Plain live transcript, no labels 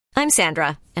I'm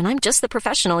Sandra, and I'm just the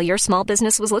professional your small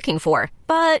business was looking for.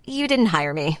 But you didn't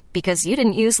hire me because you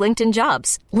didn't use LinkedIn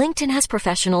Jobs. LinkedIn has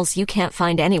professionals you can't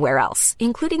find anywhere else,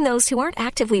 including those who aren't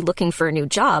actively looking for a new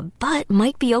job, but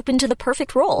might be open to the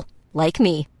perfect role, like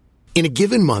me. In a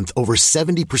given month, over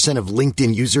 70% of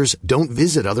LinkedIn users don't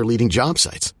visit other leading job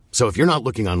sites. So if you're not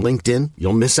looking on LinkedIn,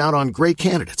 you'll miss out on great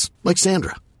candidates like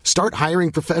Sandra. Start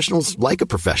hiring professionals like a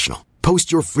professional.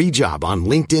 Post your free job on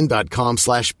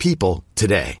linkedin.com/people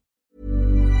today.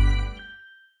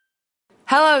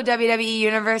 Hello, WWE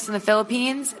Universe in the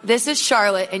Philippines. This is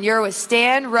Charlotte, and you're with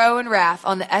Stan, Ro, and Raph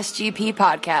on the SGP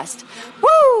podcast.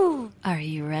 Woo! Are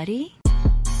you ready?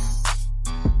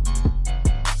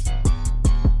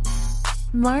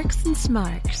 Marks and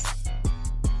Smarks.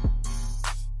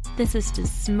 This is the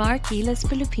Smarkilas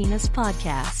Pilipinas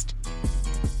podcast.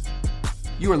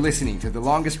 You are listening to the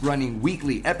longest-running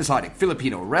weekly episodic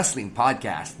Filipino wrestling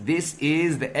podcast. This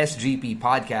is the SGP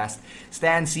podcast.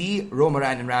 Stan C,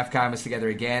 Romaran, and Raph Camas together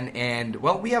again. And,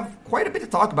 well, we have quite a bit to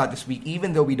talk about this week,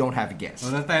 even though we don't have a guest.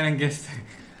 Wala tayong guest.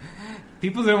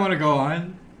 People didn't want to go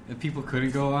on, and people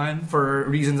couldn't go on. For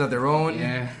reasons of their own.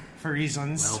 Yeah. For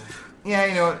reasons. Well, yeah,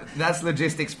 you know, that's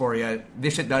logistics for you.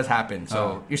 This shit does happen.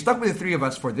 So you're stuck with the three of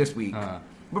us for this week. But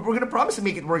we're going to promise to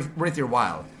make it worth your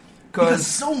while. Because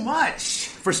so much.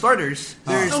 For starters,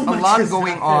 there's a lot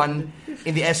going on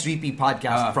in the SGP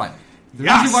podcast front. The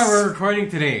reason why we're recording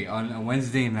today on a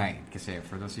Wednesday night, kasi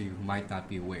for those of you who might not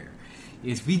be aware,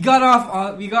 is we got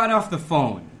off the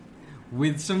phone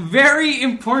with some very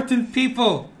important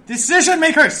people. Decision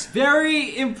makers.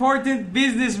 Very important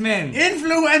businessmen.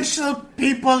 Influential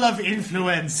people of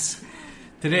influence.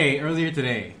 Earlier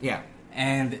today. Yeah.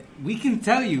 And we can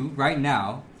tell you right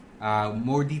now,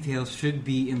 more details should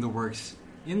be in the works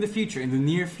in the future, in the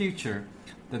near future,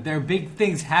 that there are big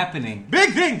things happening.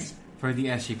 Big things! For the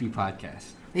SGP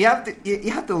podcast. You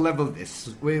have to level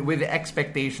this with the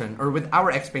expectation, or with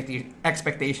our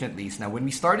expectation at least. Now, when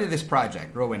we started this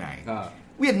project, Ro and I,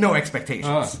 we had no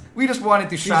expectations. We just wanted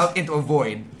to shout into a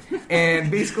void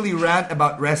and basically rant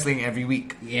about wrestling every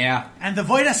week. Yeah. And the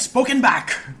void has spoken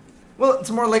back. Well, it's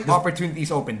more like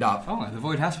opportunities opened up. Oh, the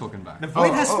void has spoken back. The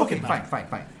void has spoken back.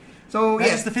 Fine. So, that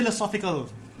is the philosophical...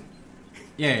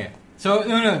 Yeah. So,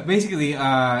 no. Basically,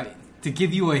 to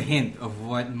give you a hint of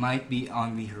what might be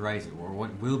on the horizon, or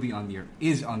what will be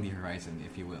is on the horizon,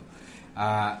 if you will.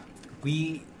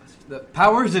 The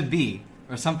powers that be,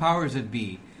 or some powers that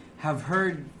be, have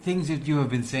heard things that you have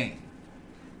been saying.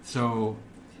 So,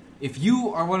 if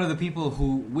you are one of the people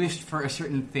who wished for a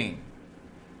certain thing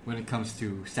when it comes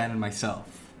to Stan and myself,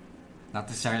 not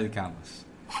necessarily Camus,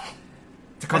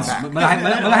 to come back.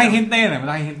 Malahing hint na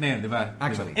yun, diba?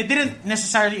 Actually. It didn't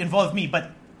necessarily involve me, but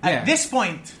at this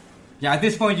point... Yeah, at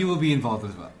this point you will be involved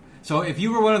as well. So if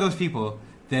you were one of those people,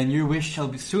 then your wish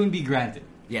shall soon be granted.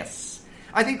 Yes.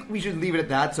 I think we should leave it at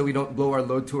that so we don't blow our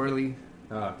load too early.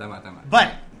 Tama.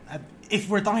 But, if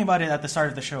we're talking about it at the start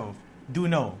of the show, do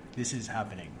know this is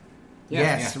happening.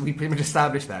 Yes, we pretty much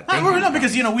established that.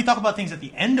 Because, we talk about things at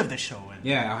the end of the show. And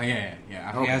Yeah.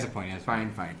 Okay. He has a point.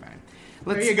 Fine.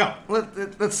 There you go.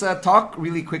 Let's talk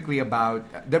really quickly about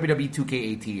WWE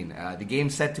 2K18. The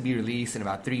game's set to be released in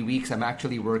about 3 weeks. I'm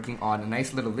actually working on a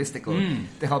nice little listicle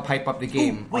to help hype up the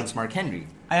game on Smart Henry.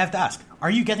 I have to ask, are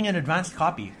you getting an advanced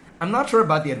copy? I'm not sure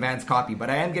about the advanced copy,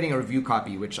 but I am getting a review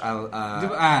copy, which I'll...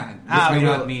 may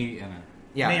not be...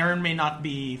 May or may not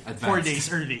be advanced. 4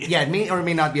 days early. Yeah, it may or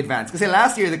may not be advanced. Because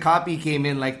last year, the copy came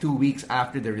in like 2 weeks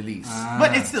after the release.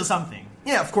 But it's still something.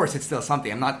 Yeah, of course, it's still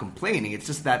something. I'm not complaining. It's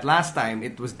just that last time,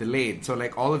 it was delayed. So,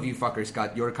 like, all of you fuckers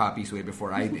got your copies way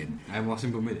before I did. I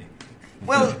wasn't bumili.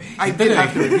 Well, I did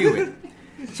have to review it.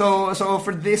 So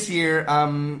for this year,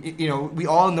 we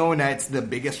all know that it's the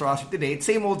biggest roster to date.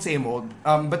 Same old.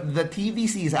 But the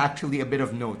TVC is actually a bit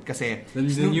of note kasi the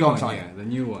Snoop new Dogg's one. on Yeah, it. the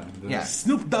new one. Yeah.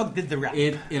 Snoop Dogg did the rap.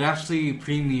 It actually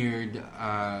premiered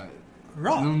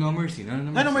Raw. No Mercy.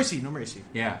 No Mercy.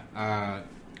 Yeah.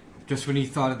 Just when he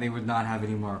thought that they would not have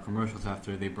any more commercials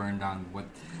after they burned down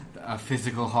a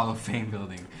physical Hall of Fame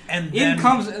building. And in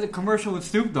comes a commercial with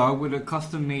Snoop Dogg with a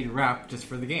custom-made rap just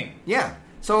for the game. Yeah.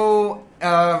 So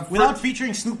without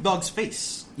featuring Snoop Dogg's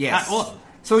face. Yes. At all.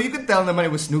 So you could tell naman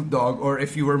it was Snoop Dogg, or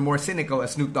if you were more cynical, a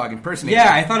Snoop Dogg impersonator.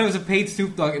 Yeah, I thought it was a paid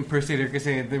Snoop Dogg impersonator because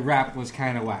the rap was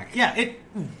kind of whack. Yeah, it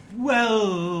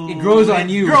grows on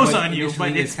you.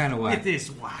 But it's kind of whack. It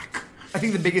is whack. I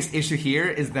think the biggest issue here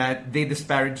is that they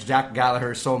disparage Jack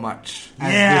Gallagher so much. As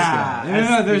this guy.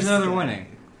 No, there's another one.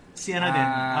 Sienna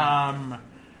din.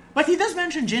 But he does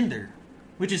mention Jinder,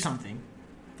 which is something.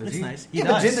 That's nice.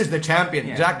 But Jinder's the champion.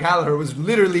 Yeah. Jack Gallagher was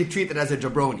literally treated as a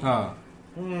jabroni. Oh.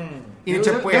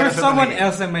 There was someone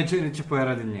else that medyo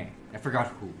inichipuera din niya. I forgot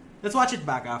who. Let's watch it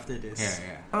back after this.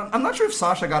 Yeah. I'm not sure if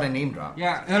Sasha got a name drop.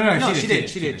 Yeah, no, She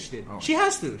did. Oh. She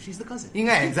has to. She's the cousin.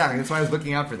 Yeah, exactly. That's why I was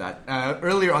looking out for that.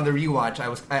 Earlier on the rewatch,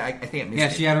 I think I missed it. Yeah,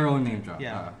 she had her own name drop.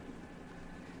 Yeah.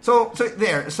 So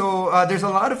there's a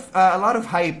lot of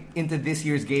hype into this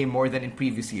year's game more than in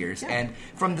previous years, and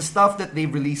from the stuff that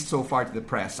they've released so far to the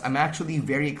press, I'm actually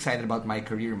very excited about My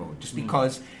Career Mode, just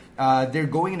because they're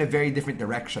going in a very different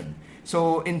direction.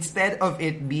 So instead of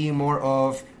it being more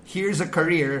of here's a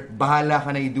career, bahala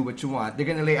ka na, you do what you want, they're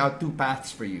gonna lay out two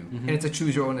paths for you, and it's a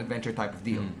choose your own adventure type of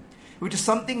deal, which is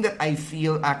something that I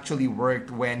feel actually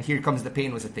worked when Here Comes the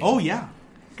Pain was a thing. Oh yeah,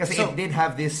 because it did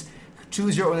have this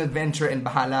choose your own adventure and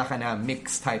bahala ka na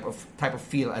mix type of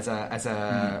feel as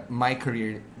a My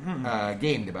Career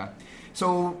game, diba?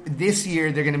 So this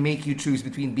year they're gonna make you choose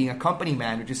between being a company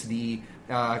man, which is the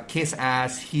kiss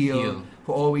ass heel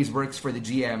who always works for the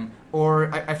GM,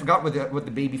 or I forgot what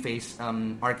the babyface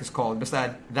arc is called. But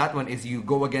that one is you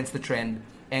go against the trend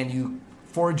and you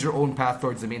forge your own path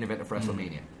towards the main event of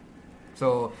WrestleMania.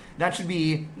 So that should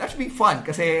be fun.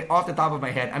 Because off the top of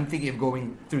my head, I'm thinking of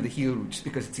going through the heel route just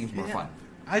because it seems more fun.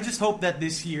 I just hope that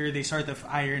this year they sort of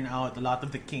iron out a lot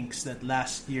of the kinks that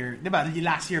last year, diba?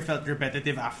 Last year felt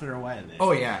repetitive after a while.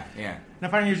 Oh yeah. Na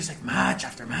parang you're just like match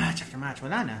after match after match,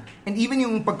 wala na. And even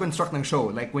yung pag-construct ng show,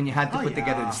 like when you had to put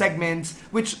together the segments,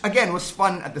 which again was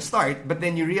fun at the start, but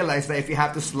then you realize that if you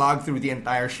have to slog through the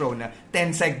entire show na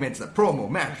 10 segments, promo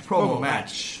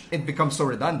match, it becomes so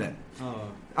redundant.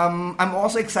 I'm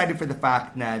also excited for the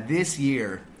fact that this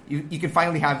year you can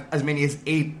finally have as many as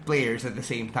 8 players at the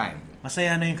same time.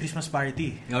 Masaya na yung Christmas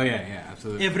party. Oh yeah,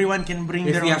 absolutely. Everyone can bring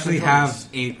if their you own actually controllers.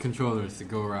 have 8 controllers to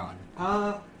go around.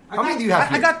 How many do you have?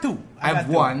 I got 2. I have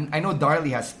 1. I know Darley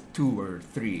has 2 or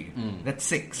 3. That's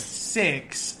 6.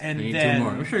 6, and You need then 2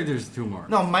 more. I'm sure there's 2 more.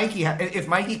 No, Mikey. If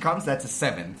Mikey comes, that's a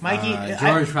 7th. Mikey,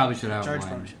 George probably should have George 1.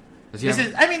 probably should. Does he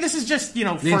have- This is just for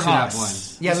Lynn us. should have 1.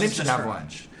 Yeah, This Lynn is should just have for 1.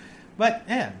 us. But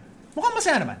yeah, mukhang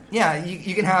masaya naman. Yeah,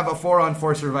 you can have a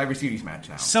 4-on-4 Survivor Series match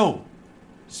now. So,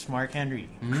 Smart Henry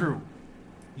crew,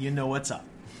 you know what's up.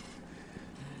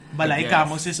 Balay Yes.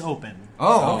 Camos is open.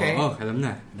 Oh, okay. Oh, alam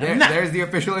na. There's the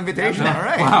official invitation. All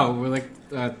right. Wow, we're like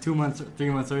 3 months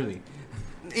early.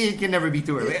 It can never be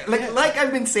too early. Like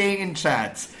I've been saying in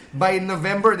chats, by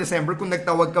November, December, kung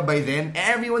nagtawag ka by then,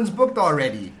 everyone's booked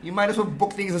already. You might as well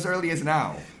book things as early as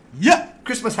now. Yeah.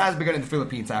 Christmas has begun in the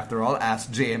Philippines, after all, as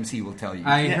JMC will tell you.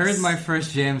 I Yes. heard my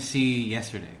first JMC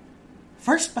yesterday.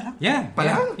 First pa lang? Yeah.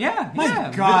 Palang? Yeah. My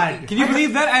God. Can you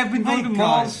believe that? I've been going My to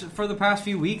God. malls for the past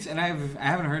few weeks and I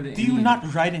haven't heard it. Do you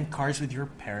not ride in cars with your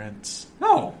parents?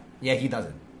 No. Yeah, he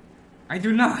doesn't. I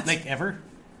do not. Like ever?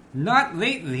 Not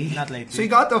lately. Not lately. So you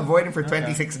got to avoid him for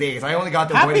 26 days. I only got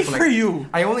to avoid Happy it for for you.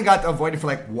 I only got to avoid it for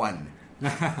 1.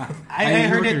 I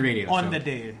heard work it in radio, on so. the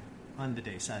day. On the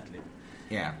day, sadly.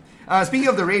 Yeah. Speaking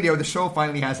of the radio, the show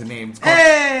finally has a name. It's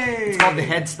Hey! called The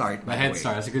Head Start. The by Head way.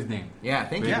 Start. That's a good name. Yeah,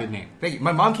 thank Very you. good name. Thank you.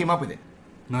 My mom came up with it.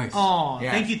 Nice. Oh,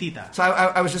 Yeah. thank you, Tita. So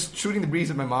I was just shooting the breeze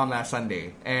with my mom last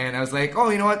Sunday, and I was like, "Oh,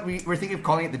 you know what? We're thinking of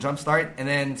calling it the Jump Start." And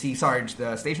then Sarge,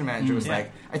 the station manager, was Yeah.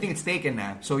 like, "I think it's taken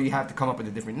now, so you have to come up with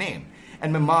a different name."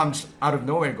 And my mom, just out of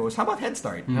nowhere, goes, "How about Head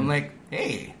Start?" And I'm like,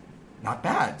 "Hey, not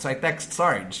bad." So I text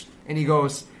Sarge, and he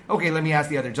goes, "Okay, let me ask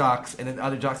the other jocks." And then the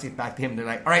other jocks get back to him. They're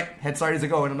like, "All right, Head Start is a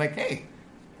go." And I'm like, "Hey,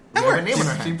 we have a name on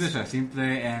our Simple hands." siya. Simple,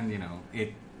 and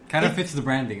it kind of fits the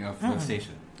branding of the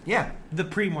station. Yeah. The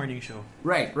pre-morning show.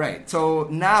 Right. So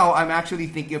now I'm actually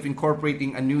thinking of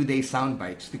incorporating a New Day sound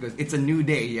bites because it's a new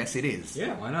day. Yes, it is.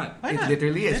 Yeah, why not? Why It not?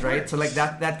 literally is, It right? works. So like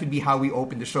that could be how we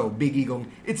open the show. Biggie going,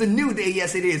 "It's a new day,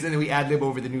 yes it is," and then we ad-lib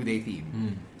over the New Day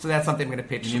theme. So that's something I'm going to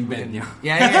pitch. Yung within- bend,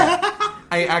 yeah.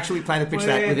 I actually plan to pitch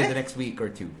that within the next week or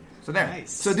 2. So there.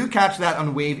 Nice. So do catch that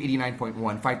on Wave 89.1,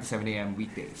 5 to 7 a.m.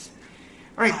 weekdays.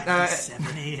 All right. 7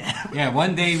 a.m. Yeah,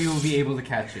 one day we will be able to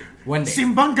catch it. One day.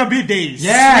 Simbang Gabi days.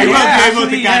 Yeah, We will yeah, be able to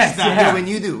actually, catch yes, that. yeah. Yeah, when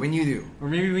you do. Or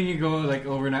maybe when you go like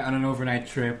overnight on an overnight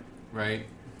trip, right?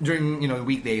 During,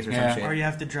 weekdays or Yeah. some shit. Or you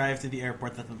have to drive to the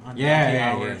airport on Yeah, the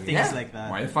yeah, hour. yeah. Things Yeah. like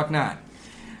that. Why the fuck not?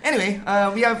 Anyway,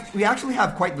 we actually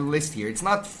have quite the list here. It's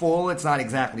not full, it's not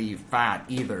exactly fat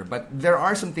either, but there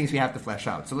are some things we have to flesh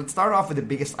out. So let's start off with the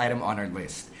biggest item on our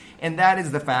list. And that is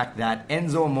the fact that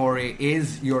Enzo Amore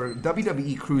is your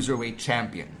WWE Cruiserweight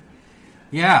Champion.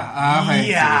 Yeah, okay.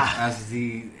 Yeah. So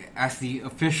as the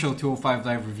official 205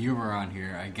 Live reviewer on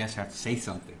here, I guess I have to say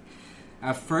something.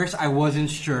 At first, I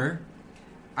wasn't sure.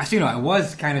 Actually, no, I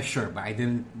was kind of sure, but I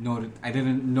didn't know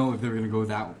if they were going to go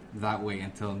that way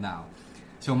until now.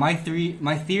 So my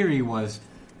theory was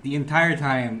the entire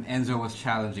time Enzo was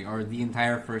challenging, or the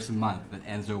entire first month that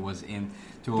Enzo was in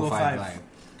 205 Live,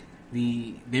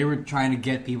 they were trying to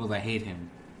get people to hate him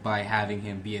by having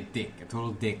him be a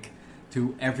total dick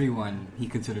to everyone he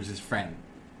considers his friend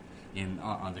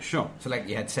on the show. So like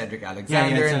you had Cedric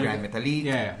Alexander and Gran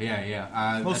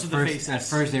Metalik. Most of the faces. At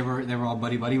first they were all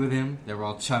buddy with him. They were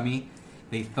all chummy.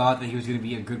 They thought that he was going to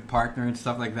be a good partner and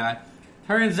stuff like that.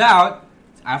 Turns out,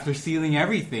 after stealing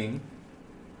everything,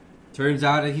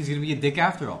 that he's going to be a dick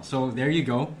after all. So there you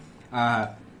go.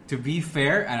 To be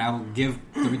fair, and I will give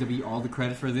WWE all the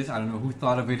credit for this. I don't know who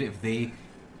thought of it, if they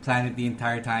planned it the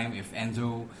entire time, if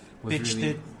Enzo was pitched really...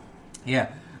 it.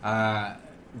 Yeah.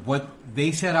 What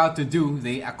they set out to do,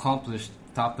 they accomplished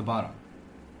top to bottom.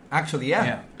 Actually,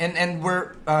 yeah. And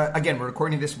we're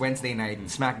recording this Wednesday night.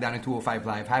 SmackDown and 205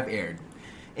 Live have aired.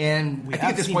 And I think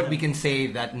at this point we can say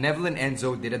that Neville and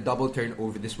Enzo did a double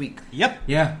turnover this week. Yep.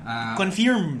 Yeah.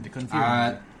 Confirmed.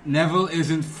 Neville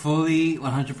isn't fully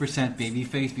 100%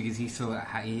 babyface because he still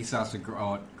has to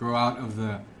grow out of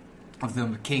the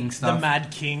King stuff. The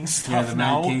Mad King stuff. Yeah, the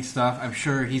Mad King stuff. I'm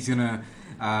sure he's gonna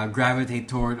gravitate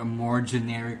toward a more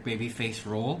generic babyface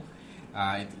role.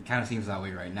 It kind of seems that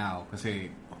way right now because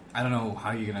I don't know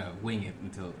how you're gonna wing it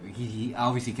until he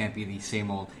obviously can't be the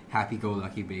same old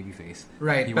happy-go-lucky babyface.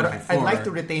 Right, but I'd like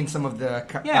to retain some of the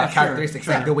characteristics,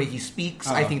 like the way he speaks.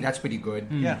 I think that's pretty good.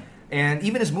 Yeah. And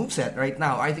even his moveset right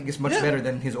now, I think is much better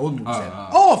than his old moveset.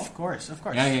 Of course.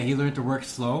 Yeah, he learned to work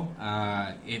slow.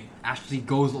 It actually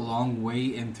goes a long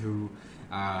way into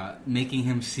making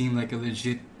him seem like a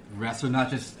legit wrestler, not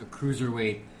just a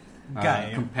cruiserweight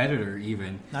guy, competitor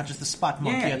even. Not just a spot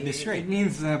monkey at this rate. It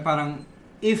means parang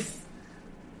if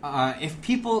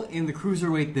people in the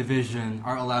cruiserweight division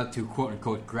are allowed to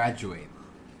quote-unquote graduate,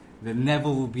 then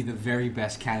Neville will be the very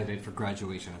best candidate for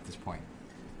graduation at this point.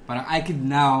 But I could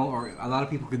now, or a lot of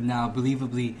people could now,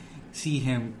 believably see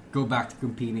him go back to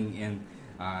competing in,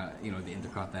 the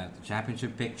Intercontinental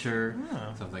Championship picture,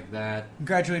 stuff like that.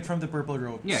 Graduate from the purple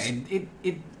ropes. Yeah,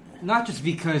 it not just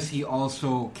because he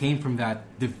also came from that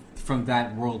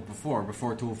world before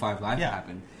 205 Live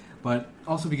happened, but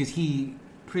also because he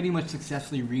pretty much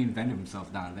successfully reinvented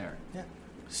himself down there. Yeah.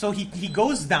 So he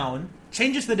goes down,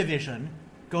 changes the division,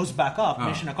 goes back up,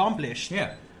 mission accomplished.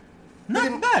 Yeah.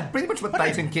 Not bad. Pretty much what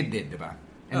Tyson Kidd did, diba?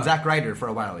 And Zack Ryder for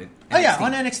a while. On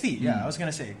NXT. Yeah, I was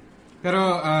gonna say.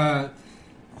 Pero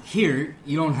here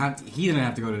he didn't have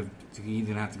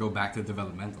to go back to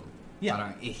developmental.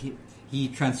 Yeah. He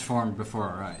transformed before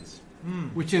our eyes.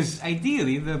 Which is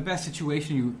ideally the best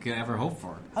situation you could ever hope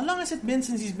for. How long has it been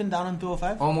since he's been down on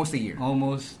 205? Almost a year. No,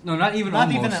 not even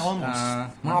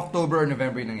almost. October or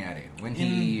November yung nangyari when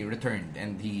he returned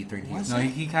and he turned heel. No,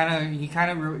 he kind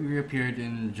of reappeared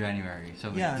in January. So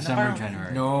December,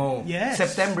 January. No. Yes.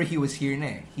 September he was here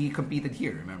na. He competed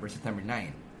here, remember? September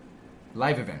 9.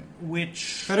 Live event.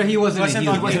 Which... But he wasn't a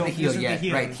heel. He wasn't a heel yet.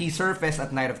 Right. He surfaced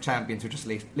at Night of Champions, which was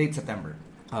late September.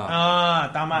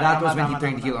 That was when he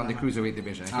turned heel on the cruiserweight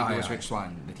division. I think it was Rich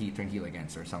Swann that he turned heel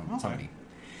against, or somebody.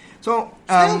 So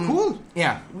still cool.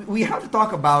 Yeah, we have to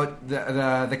talk about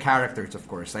the characters, of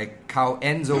course, like how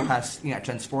Enzo has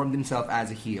transformed himself as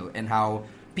a heel, and how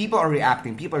people are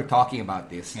reacting. People are talking about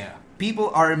this. Yeah.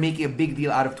 People are making a big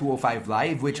deal out of 205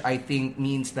 Live, which I think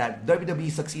means that WWE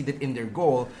succeeded in their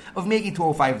goal of making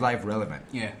 205 Live relevant.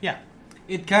 Yeah.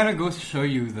 It kind of goes to show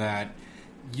you that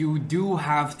you do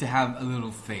have to have a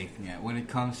little faith when it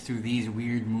comes to these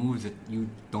weird moves that you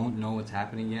don't know what's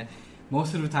happening yet.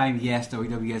 Most of the time, yes,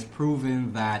 WWE has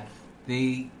proven that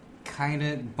they kind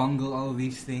of bungle all of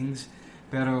these things.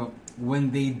 But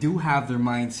when they do have their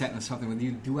mind set on something, when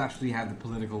you do actually have the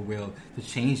political will to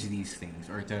change these things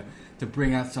or to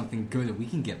bring out something good that we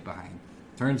can get behind,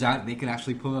 turns out they can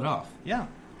actually pull it off. Yeah.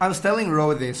 I was telling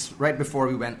Ro this right before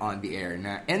we went on the air.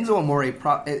 Now, Enzo Amore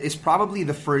is probably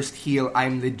the first heel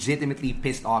I'm legitimately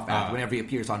pissed off at whenever he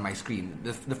appears on my screen.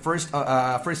 The first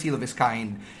heel of his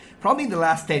kind, probably in the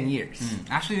last 10 years.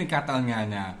 Actually, nagkataon nga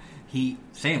na I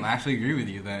actually agree with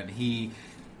you that he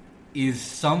is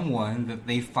someone that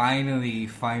they finally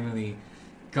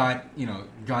got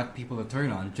people to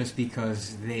turn on just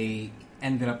because they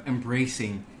ended up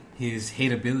embracing his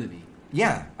hateability.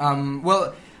 Yeah.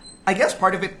 Well, I guess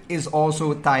part of it is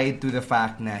also tied to the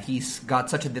fact that he's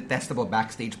got such a detestable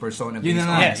backstage persona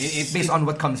based on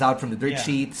what comes out from the dirt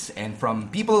sheets and from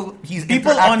people he's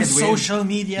people interacted on with. social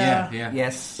media. Yeah.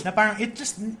 Yes. Na parang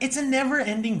it's a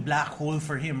never-ending black hole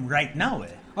for him right now.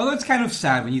 Although it's kind of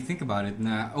sad when you think about it.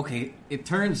 It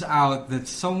turns out that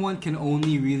someone can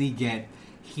only really get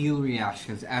heel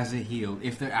reactions as a heel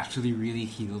if they're actually really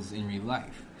heels in real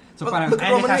life. So Well, parang, look at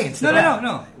and Roman it has- Reigns.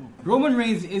 no. Roman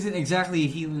Reigns isn't exactly a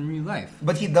heel in real life.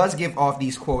 But he does give off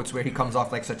these quotes where he comes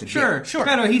off like such a dick. Sure.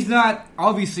 Pero he's not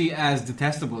obviously as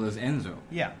detestable as Enzo.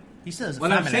 Yeah. He still has a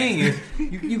What family. I'm saying is,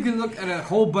 you can look at a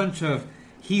whole bunch of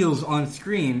heels on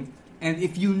screen, and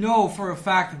if you know for a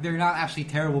fact that they're not actually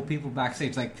terrible people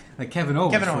backstage, like Kevin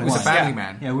Owens, Kevin for Owens. Who's a one. family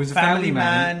man. Yeah, who's a family family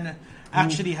man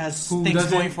actually has who things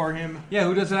doesn't- going for him. Yeah,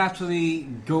 who doesn't actually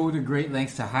go to great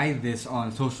lengths to hide this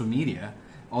on social media,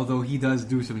 although he does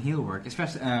do some heel work,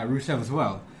 especially Rusev as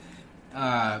well.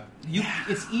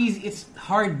 It's easy. It's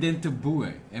hard then to boo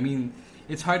it. I mean,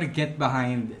 it's hard to get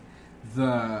behind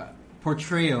the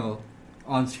portrayal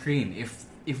on screen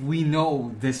if we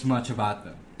know this much about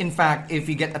them. In fact, if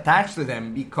you get attached to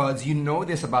them because you know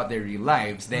this about their real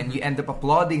lives, then you end up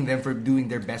applauding them for doing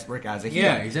their best work as a heel.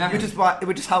 Yeah, exactly.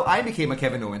 Which is how I became a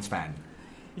Kevin Owens fan.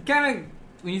 You kind of,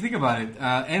 when you think about it,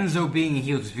 Enzo being a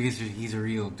heel just because he's a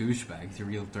real douchebag, he's a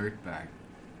real dirtbag.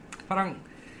 Parang,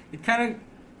 it kind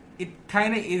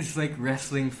of is like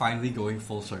wrestling finally going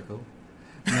full circle.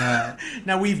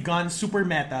 Now we've gone super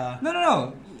meta.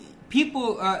 No.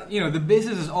 People, the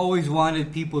business has always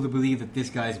wanted people to believe that this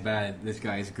guy's bad, this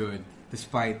guy's good,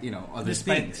 despite, other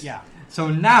things. Yeah. So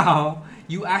now,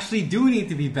 you actually do need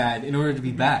to be bad in order to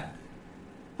be bad.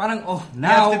 Parang, You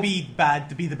now... have to be bad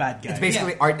to be the bad guy. It's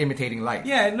basically art imitating life.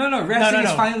 Yeah, no. Wrestling No.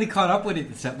 has finally caught up with it,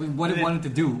 with what it wanted to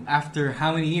do after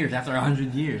how many years? After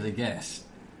 100 years, I guess.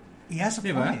 He has a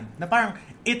Diba? point. Na parang,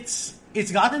 it's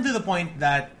gotten to the point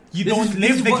that you This don't is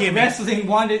live the what gimmick. wrestling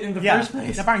wanted in the Yeah. first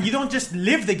place. Na parang, you don't just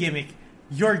live the gimmick.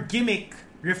 Your gimmick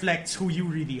reflects who you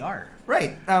really are.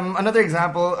 Right. Another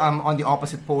example on the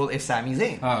opposite pole is Sami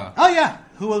Zayn. Oh yeah,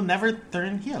 who will never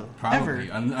turn heel. Probably.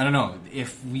 Ever. I don't know.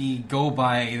 If we go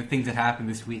by the things that happened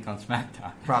this week on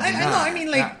SmackDown. Probably I know. not. I mean,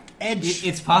 like Yeah. Edge.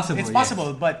 It's possible, It's yes.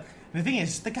 possible, but the thing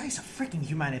is, the guy's a freaking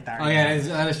humanitarian. Oh yeah,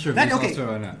 that is true. That- He's okay.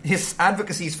 also, His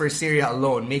advocacies for Syria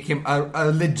alone make him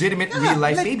a legitimate Yeah,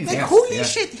 real-life like, babyface. Like, holy yeah.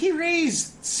 shit, he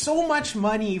raised so much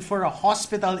money for a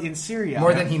hospital in Syria.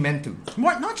 More than he meant to.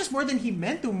 Not just more than he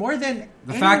meant to, more than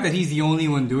the fact that he's the only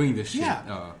one doing this shit.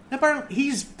 yeah. Na parang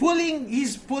he's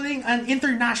pulling an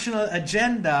international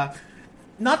agenda,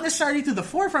 not necessarily to the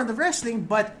forefront of wrestling,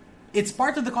 but it's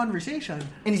part of the conversation.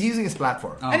 And he's using his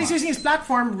platform. And he's using his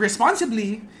platform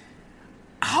responsibly.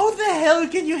 How the hell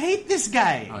can you hate this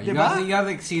guy? You Diba? got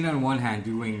like Cena on one hand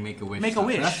doing Make-A-Wish.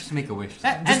 Make-A-Wish. That's just Make-A-Wish.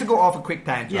 Just to go off a quick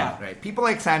tangent, Yeah. right? People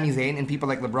like Sami Zayn and people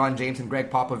like LeBron James and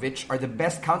Greg Popovich are the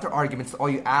best counter-arguments to all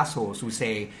you assholes who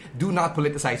say, do not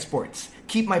politicize sports.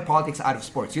 Keep my politics out of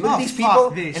sports. You look at these fuck people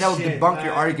this and I'll shit, debunk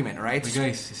your man. argument, right? Hey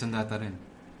guys, isang data rin.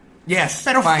 Yes,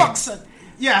 Pero fine. fuck.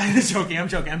 Yeah,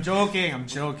 I'm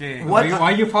joking. What- Why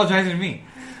are you apologizing to me?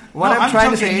 What No, I'm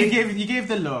trying joking. to say... You gave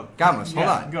the look. Gamos, hold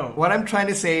Yeah, on. Go. What I'm trying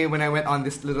to say when I went on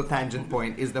this little tangent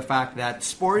point is the fact that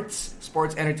sports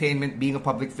entertainment, being a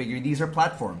public figure, these are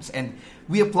platforms. And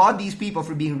we applaud these people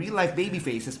for being real-life baby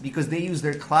faces because they use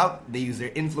their clout, they use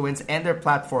their influence and their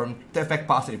platform to affect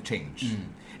positive change.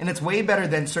 And it's way better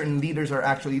than certain leaders are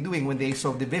actually doing when they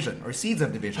sow division or seeds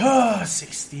of division.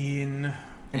 16.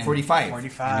 And 45.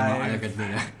 45. Alagad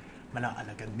nila.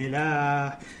 Malaalagad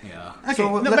nila. Yeah. Okay,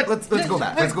 So no, let's go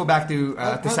back. Let's go back to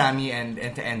Sami and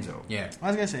to Enzo. Yeah. I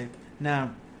was gonna say,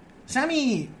 now,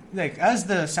 Sammy, like, as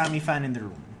the Sammy fan in the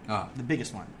room, the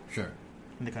biggest one Sure.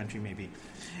 in the country, maybe,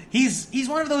 he's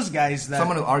one of those guys that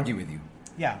Someone will argue with you.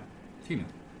 yeah, Sino?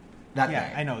 That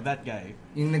yeah, guy. I know that guy.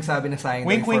 Yung nagsabi na sayang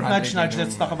Wink, wink, 400 nudge, nudge. yung-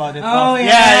 Let's talk about it. Oh, off.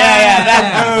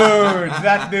 yeah.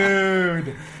 That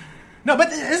dude. No, but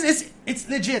it's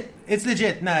legit. It's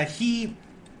legit. Nah, he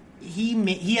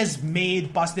has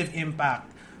made positive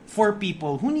impact for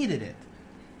people who needed it,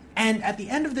 and at the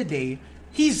end of the day,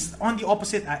 he's on the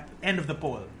opposite end of the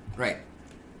pole. Right.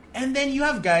 And then you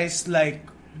have guys like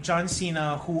John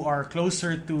Cena who are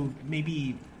closer to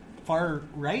maybe far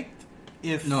right.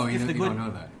 If No, if you don't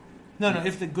know that. No,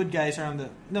 if the good guys are on the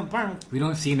parang, We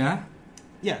don't see that?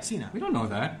 yeah, Cena. We don't know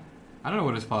that. I don't know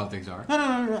what his politics are.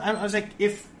 No. I was like,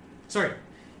 if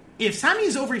Sammy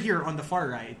is over here on the far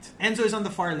right, Enzo is on the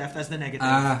far left as the negative.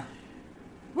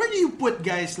 Where do you put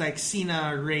guys like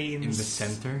Cena, Reigns In the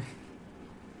center?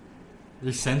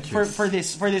 They're centers. for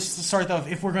this sort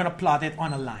of, if we're gonna plot it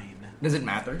on a line? Does it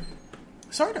matter?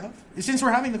 Sort of, since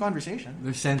we're having the conversation.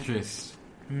 They're centrists.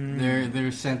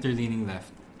 They're center-leaning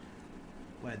left.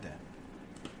 What the?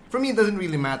 For me, it doesn't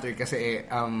really matter kasi,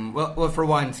 well, for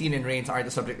one, Cena and Reigns are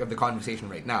the subject of the conversation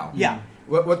right now. Yeah.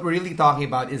 What we're really talking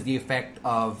about is the effect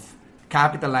of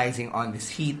capitalizing on this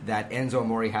heat that Enzo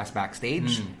Amore has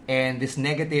backstage and this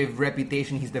negative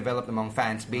reputation he's developed among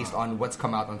fans based on what's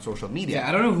come out on social media. Yeah,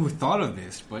 I don't know who thought of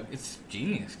this, but it's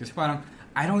genius. Because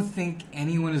I don't think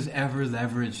anyone has ever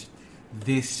leveraged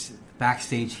this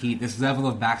backstage heat, this level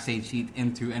of backstage heat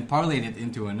into and parlayed it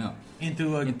into an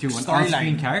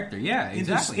on-screen character. Yeah,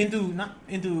 exactly.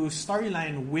 Into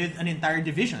storyline with an entire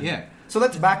division. Yeah. So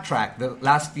let's backtrack the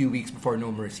last few weeks before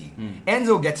No Mercy.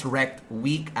 Enzo gets wrecked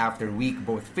week after week,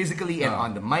 both physically and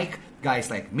on the mic. Guys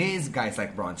like Miz, guys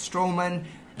like Braun Strowman,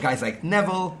 guys like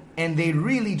Neville, and they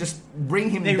really just bring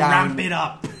him down. They ramp it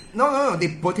up. No,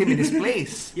 they put him in his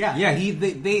place. Yeah.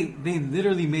 They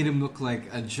literally made him look like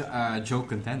a joke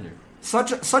contender.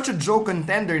 Such a joke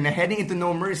contender na heading into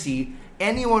No Mercy,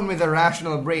 anyone with a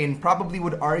rational brain probably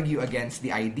would argue against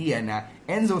the idea na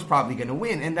Enzo's probably gonna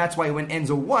win, and that's why when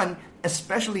Enzo won,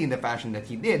 especially in the fashion that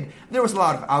he did, there was a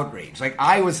lot of outrage. Like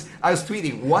I was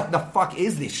tweeting, what the fuck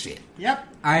is this shit? Yep.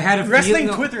 I had a Wrestling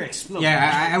feeling, Twitter exploded.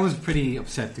 Yeah, I was pretty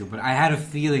upset too, but I had a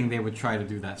feeling they would try to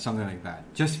do that, something like that,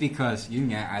 just because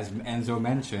as Enzo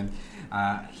mentioned,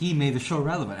 he made the show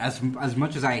relevant. As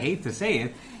much as I hate to say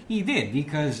it, he did,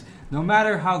 because no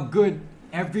matter how good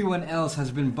everyone else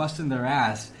has been busting their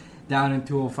ass down in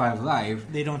 205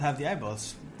 Live, They don't have the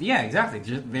eyeballs. yeah, exactly.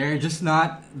 They're just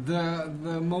not the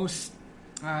most.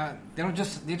 They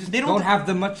don't have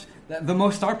the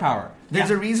most star power. There's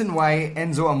a reason why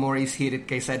Enzo Amore's hated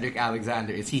kay Cedric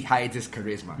Alexander is he hides his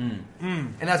charisma.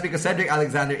 And that's because Cedric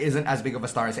Alexander isn't as big of a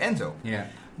star as Enzo. Yeah.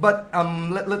 But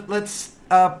let's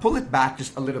pull it back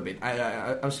just a little bit.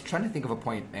 I was trying to think of a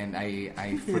point and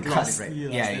I forgot it, right?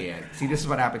 Yeah. See, this is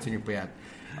what happens when you're playing.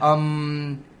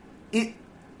 I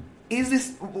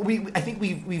think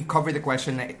we've covered the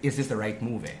question, is this the right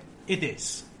move? It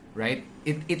is. Right?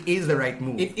 It is the right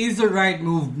move. It is the right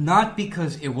move, not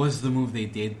because it was the move they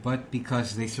did, but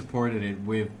because they supported it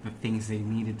with the things they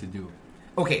needed to do.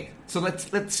 Okay, so let's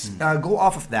go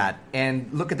off of that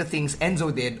and look at the things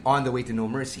Enzo did on the way to No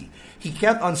Mercy. He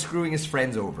kept on screwing his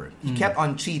friends over. He kept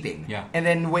on cheating. Yeah. And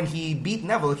then when he beat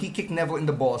Neville, he kicked Neville in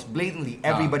the balls blatantly.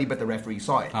 Everybody but the referee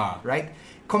saw it. Right?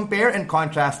 Compare and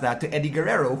contrast that to Eddie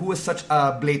Guerrero, who was such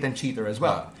a blatant cheater as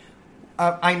well.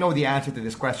 I know the answer to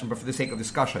this question, but for the sake of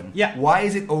discussion, why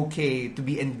is it okay to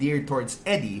be endeared towards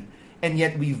Eddie, and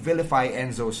yet we vilify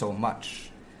Enzo so much?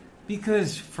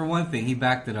 Because, for one thing, he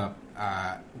backed it up.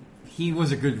 He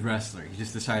was a good wrestler. He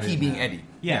just decided... He being Eddie.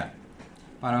 Yeah.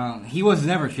 But he was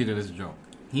never treated as a joke.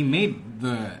 He made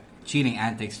the cheating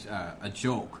antics a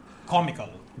joke.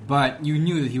 Comical. But you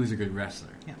knew that he was a good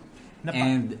wrestler. Yeah.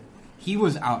 And he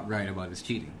was outright about his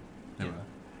cheating.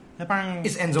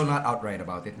 Is Enzo not outright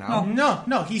about it now?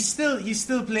 No. He's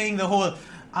still playing the whole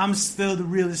I'm still the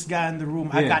realest guy in the room.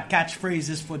 I got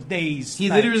catchphrases for days. He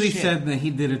literally said that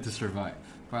he did it to survive.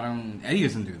 But Eddie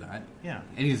doesn't do that. Yeah.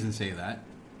 Eddie doesn't say that.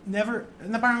 Never.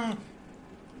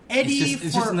 Eddie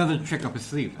it's just another trick up his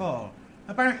sleeve. Oh.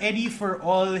 Eddie, for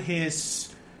all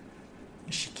his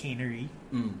chicanery,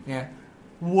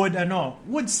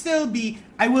 would still be,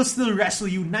 I will still wrestle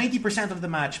you 90% of the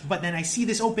match, but then I see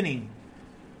this opening.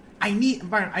 And he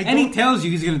tells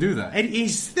you he's going to do that. And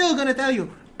he's still going to tell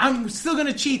you, I'm still going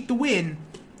to cheat to win.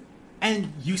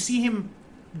 And you see him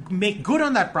make good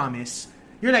on that promise.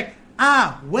 You're like,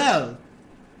 well,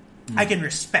 I can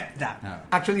respect that.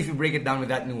 Actually, if you break it down with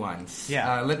that nuance,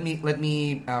 let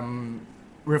me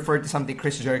refer to something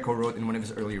Chris Jericho wrote in one of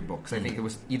his earlier books. I think it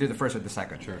was either the first or the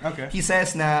second. Sure. Okay. He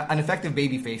says na an effective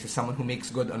babyface is someone who makes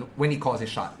good on when he calls his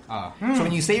shot. So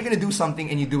when you say you're going to do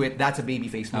something and you do it, that's a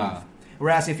babyface move.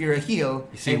 Whereas if you're a heel...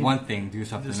 You say one thing, do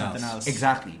something else.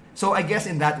 Exactly. So I guess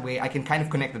in that way, I can kind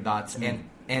of connect the dots and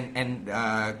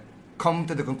come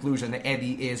to the conclusion that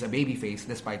Eddie is a babyface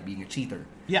despite being a cheater.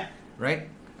 Yeah. Right?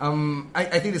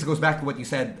 I think this goes back to what you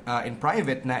said in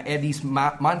private, na Eddie's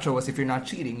mantra was, if you're not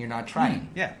cheating, you're not trying.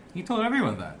 Yeah. He told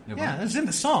everyone that. Yeah, it's in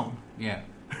the song. Yeah.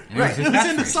 Right. It's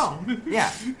in the song.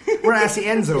 Yeah. Whereas the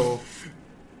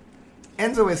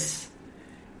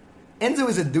Enzo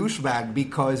is a douchebag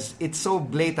because it's so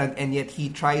blatant and yet he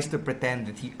tries to pretend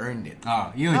that he earned it.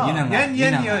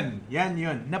 Yan.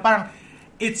 Na parang,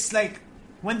 it's like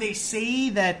when they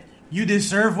say that you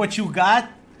deserve what you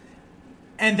got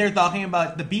and they're talking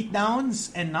about the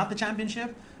beatdowns and not the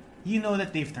championship, you know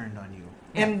that they've turned on you.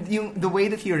 And the way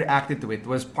that he reacted to it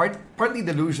was partly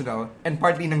delusional and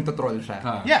partly nang totrol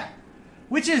siya. Yeah.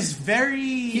 Which is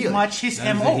very much his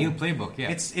that MO. Is heel playbook,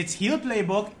 yeah. It's heel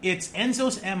playbook. It's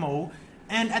Enzo's MO.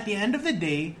 And at the end of the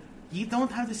day, you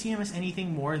don't have to see him as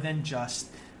anything more than just,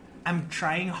 I'm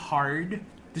trying hard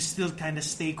to still kind of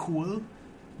stay cool,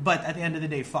 but at the end of the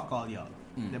day, fuck all y'all.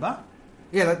 Diba?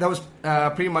 Yeah, that was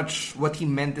pretty much what he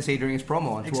meant to say during his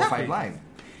promo on 205 Live.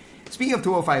 Speaking of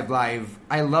 205 Live,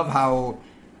 I love how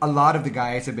a lot of the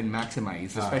guys have been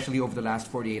maximized, especially over the last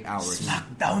 48 hours.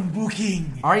 SmackDown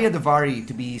booking. Arya Daivari,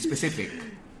 to be specific,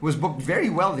 was booked very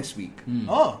well this week.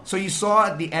 Oh. So you saw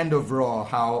at the end of Raw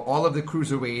how all of the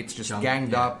cruiserweights just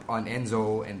ganged up on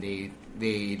Enzo and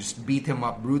they just beat him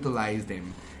up, brutalized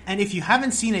him. And if you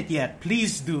haven't seen it yet,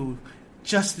 please do,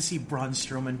 just to see Braun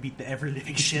Strowman beat the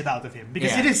ever-living shit out of him.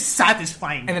 Because it is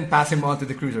satisfying. And then pass him on to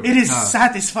the cruiserweight. It is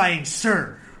satisfying,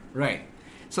 sir. Right.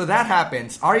 So that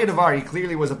happens. Arya Daivari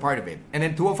clearly was a part of it. And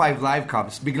then 205 Live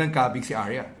comes, biglang kabig si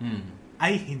Arya.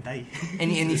 Ay, hintay.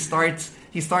 And he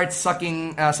starts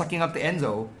sucking up to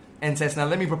Enzo and says, now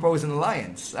let me propose an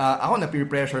alliance. Ako na peer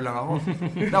pressure lang ako.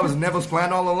 That was Neville's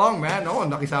plan all along, man. Ako,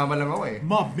 nakisama lang ako eh.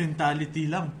 Mob mentality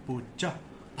lang, putya.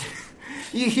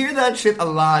 You hear that shit a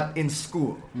lot in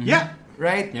school. Yeah.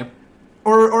 Right? Yep.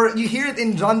 Or you hear it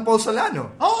in John Paul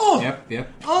Solano. Oh! Yep.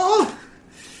 Oh!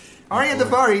 Arya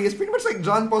Daivari is pretty much like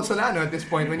John Paul Solano at this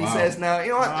point when he says, now,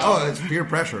 you know what? Oh, it's peer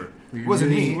pressure. It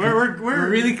wasn't me. We're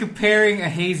really comparing a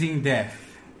hazing death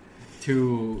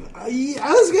to... I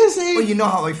was gonna say... Well, you know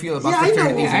how I feel about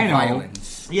fraternities and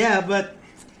violence. Yeah, but...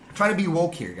 I'm trying to be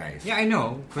woke here, guys. Yeah, I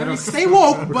know. But stay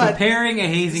woke, but... Comparing a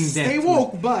hazing death Stay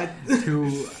woke, but... to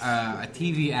a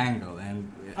TV angle.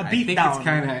 And A I think beatdown.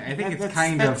 it's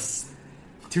kind of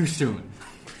too soon.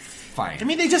 Fine. I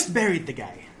mean, they just buried the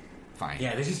guy. Fine.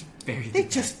 Yeah, they just buried They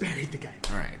just buried the guy.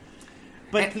 All right.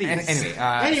 But please.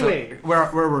 Anyway. So where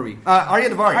were we?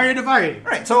 Arya Daivari. Arya Daivari.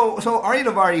 Right. So Arya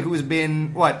Daivari, who's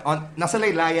been nasa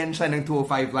laylayan siya ng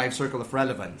 205 Live Circle of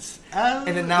Relevance,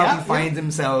 and then now he finds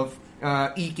himself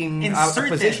eking out of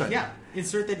position. Yeah,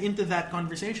 inserted into that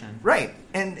conversation. Right.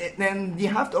 And then you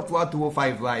have to applaud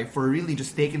 205 Live for really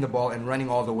just taking the ball and running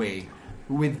all the way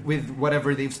with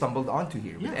whatever they've stumbled onto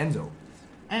here with Enzo.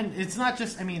 And it's not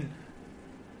just. I mean,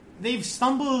 they've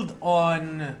stumbled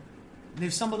on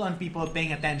people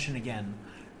paying attention again,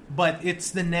 but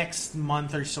it's the next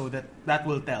month or so that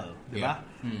will tell, diba?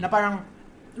 Na parang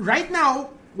right now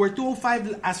where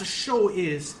 205 as a show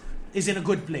is in a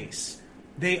good place.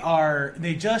 They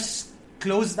just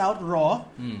closed out Raw.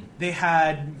 They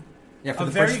had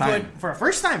for a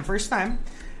first time.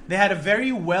 They had a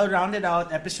very well-rounded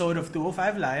out episode of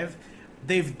 205 Live.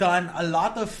 They've done a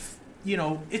lot of,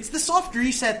 it's the soft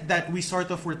reset that we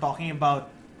sort of were talking about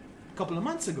a couple of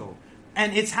months ago.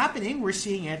 And it's happening, we're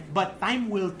seeing it, but time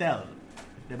will tell.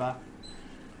 Diba?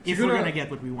 If we're gonna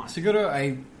get what we want. Siguro,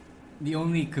 the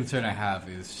only concern I have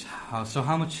is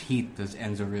how much heat does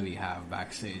Enzo really have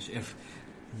backstage? If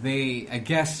I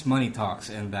guess money talks,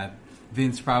 and that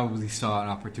Vince probably saw an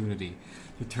opportunity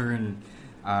to turn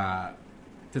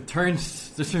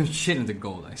shit into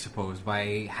gold, I suppose,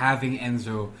 by having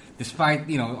Enzo, despite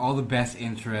all the best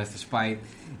interests, despite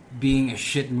being a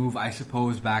shit move, I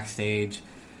suppose, backstage.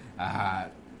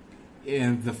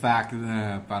 In the fact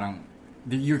that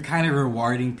you're kind of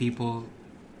rewarding people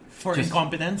for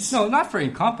incompetence. No, not for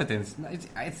incompetence.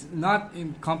 It's not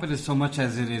incompetence so much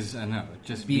as it is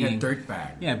just being a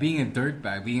dirtbag. Yeah, being a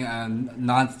dirtbag, being a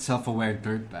non-self-aware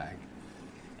dirtbag,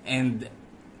 and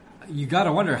you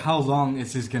gotta wonder how long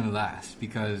is this gonna last,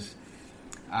 because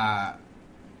can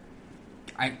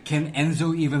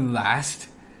Enzo even last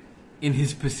in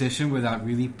his position without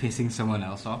really pissing someone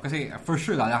else off? Kasi for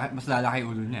sure, mas lalaki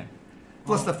ulo niya.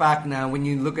 Plus the fact now, when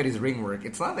you look at his ring work,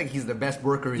 it's not like he's the best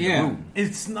worker in the room.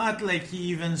 It's not like he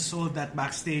even sold that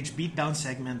backstage beatdown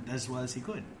segment as well as he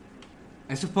could.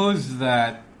 I suppose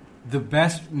that the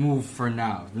best move for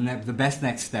now, the best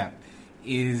next step,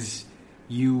 is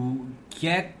you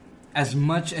get as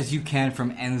much as you can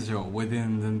from Enzo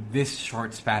within this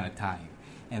short span of time.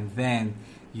 And then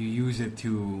you use it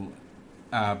to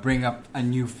bring up a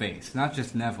new face, not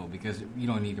just Neville, because you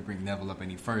don't need to bring Neville up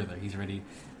any further. He's already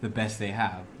the best they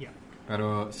have. Yeah.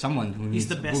 But someone who needs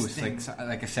the a best boost, thing.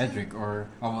 like a Cedric,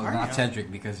 not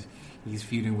Cedric because he's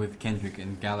feuding with Kendrick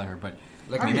and Gallagher, but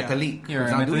like Metalik, or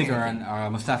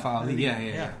a Mustafa Ali.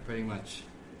 Yeah, pretty much.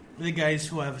 The guys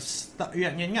who have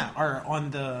are on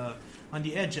the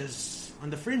edges, on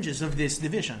the fringes of this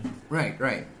division.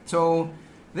 Right. So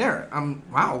there,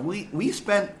 wow, we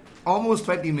spent almost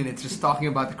 20 minutes just talking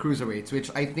about the cruiserweights, which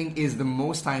I think is the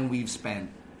most time we've spent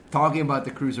talking about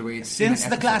the cruiserweights since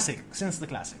the classic.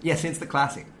 Yeah, since the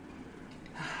classic.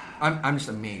 I'm just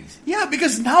amazed. Yeah,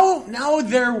 because now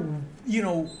they're,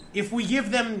 if we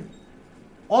give them,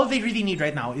 all they really need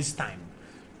right now is time,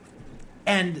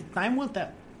 and time will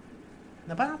tell.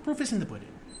 The proof is in the pudding,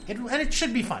 and it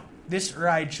should be fun. This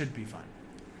ride should be fun.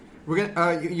 We're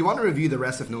gonna. You want to review the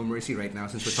rest of No Mercy right now,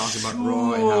 since we're talking about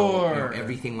Raw and how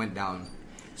everything went down.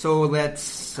 So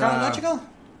let's... Chronological?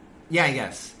 Yeah, I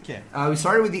guess. Okay. We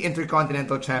started with the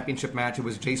Intercontinental Championship match. It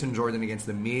was Jason Jordan against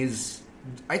The Miz.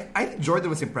 I think Jordan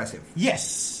was impressive.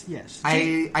 Yes.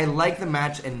 I like the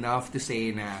match enough to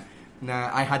say na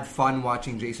I had fun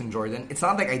watching Jason Jordan. It's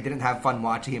not like I didn't have fun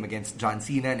watching him against John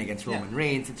Cena and against Roman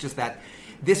Reigns. It's just that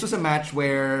this was a match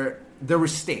where there were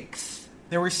stakes.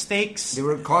 There were stakes. There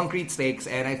were concrete stakes,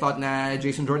 and I thought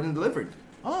Jason Jordan delivered.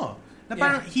 Oh.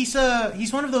 Parang he's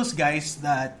one of those guys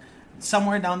that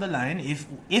somewhere down the line,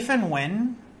 if and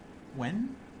when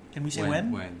can we say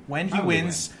when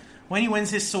he wins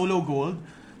his solo gold,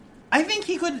 I think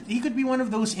he could be one of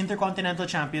those Intercontinental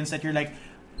champions that you're like,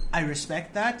 I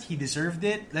respect that, he deserved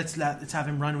it. Let's have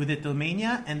him run with it till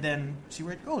Mania and then see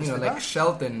where it goes. Like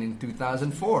Shelton in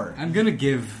 2004. I'm gonna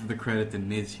give the credit to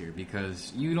Miz here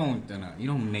because you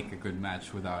don't make a good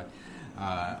match without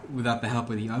the help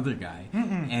of the other guy.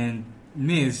 And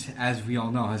Miz, as we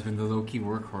all know, has been the low-key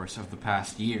workhorse of the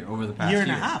past year, over the past year.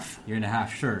 Year and a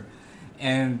half, sure.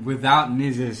 And without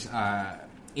Miz's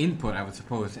input, I would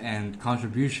suppose, and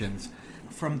contributions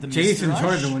from the Jason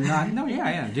Jordan would not. No,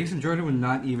 yeah. Jason Jordan would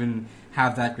not even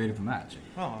have that great of a match.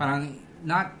 Oh. I don't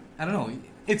know.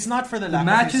 It's not for the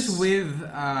matches with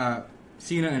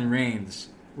Cena and Reigns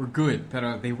were good,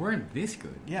 but they weren't this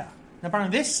good. Yeah. Now,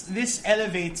 parang this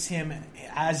elevates him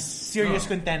as serious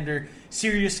contender,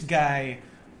 serious guy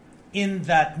in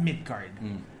that mid card,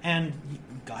 and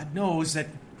God knows that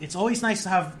it's always nice to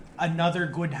have another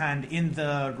good hand in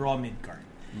the Raw mid card.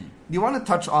 Do you want to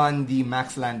touch on the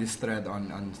Max Landis thread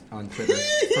on Twitter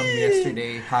from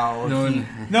yesterday? How no.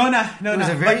 It was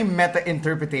a very meta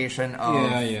interpretation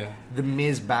of the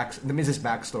Miz's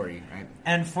backstory, right?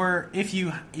 And if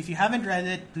you haven't read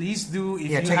it, please do.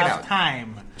 If you have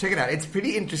time, check it out. It's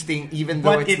pretty interesting, even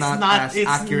though it's not as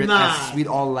accurate as we'd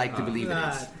all like to believe it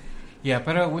is. Yeah,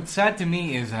 but what's sad to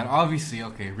me is that obviously,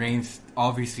 Reigns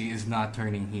obviously is not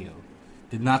turning heel.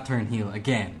 Did not turn heel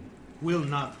again. Will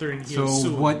not turn heel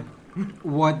soon. So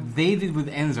what they did with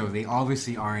Enzo, they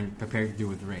obviously aren't prepared to do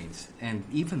with Reigns. And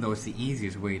even though it's the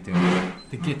easiest way to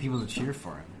get people to cheer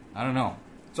for him. I don't know.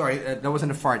 Sorry, that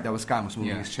wasn't a fart. That was Camus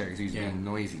moving his chair because he's being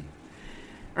noisy.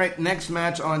 All right, next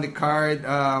match on the card.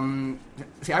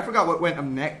 I forgot what went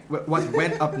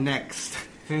up next.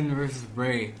 Finn versus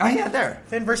Bray. Oh, yeah, there.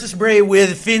 Finn versus Bray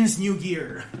with Finn's new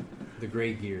gear. The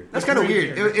gray gear. That's kind of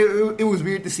weird. It was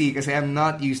weird to see because I'm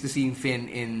not used to seeing Finn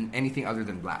in anything other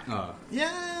than black.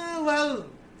 Yeah, well...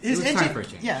 It's time for a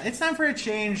change. Yeah, it's time for a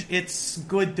change. It's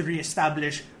good to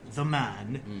reestablish the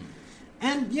man.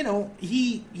 And,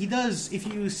 he does, if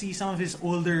you see some of his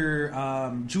older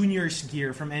juniors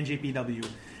gear from NJPW,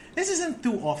 this isn't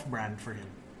too off-brand for him.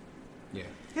 Yeah.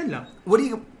 Yan lang. What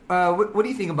do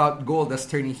you think about Goldust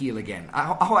turning heel again?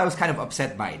 How I was kind of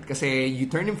upset by it. Because you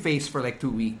turn him face for like 2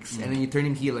 weeks, and then you turn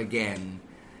him heel again.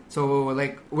 So,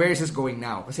 where is this going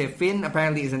now? Because Finn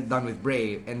apparently isn't done with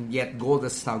Bray, and yet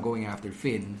Goldust is now going after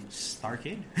Finn.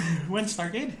 Starrcade? When's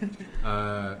Starrcade?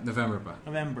 November pa.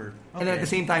 November. Okay. And then at the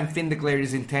same time, Finn declared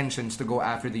his intentions to go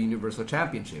after the Universal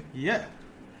Championship. Yeah.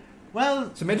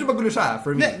 Well... So, medyo magulo siya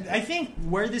for me. I think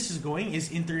where this is going is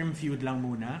interim feud lang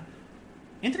muna.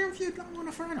 Interim feud lang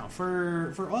muna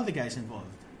for all the guys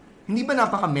involved. Hindi ba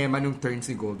napaka-mema nung turns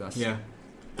ni Goldust? Yeah.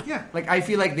 Yeah. I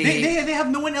feel like they have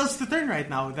no one else to turn right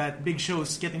now that Big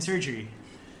Show's getting surgery.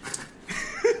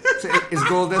 So is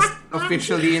Goldust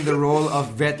officially in the role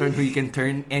of veteran who you can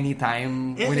turn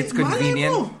anytime when it's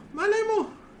convenient? Malay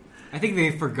mo. I think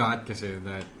they forgot kasi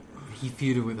that he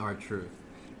feuded with R-Truth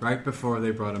right before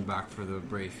they brought him back for the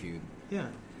Bray feud. Yeah.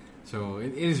 So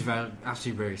it is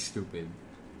actually very stupid.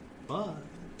 But...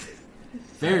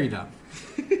 Very dumb.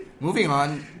 Moving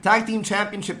on, tag team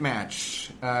championship match.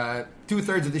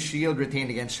 2/3 of the Shield retained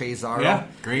against Cesaro. Yeah,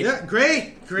 great. Yeah,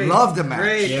 great. Love the match.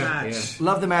 Great match.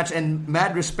 Love the match, and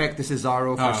mad respect to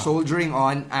Cesaro for soldiering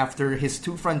on after his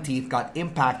 2 front teeth got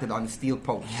impacted on the steel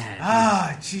post.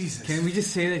 Yeah, Jesus. Can we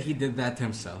just say that he did that to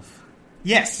himself?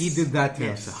 Yes. He did that to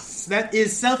himself. That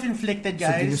is self-inflicted,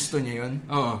 guys. So, ginusto niya yun?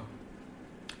 Oh.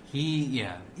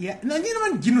 Yeah. No, hindi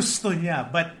naman ginusto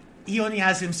niya, but he only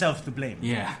has himself to blame.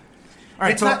 Yeah. All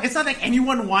right, it's not like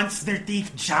anyone wants their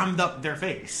teeth jammed up their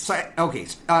face. So, okay,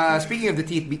 speaking of the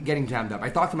teeth getting jammed up, I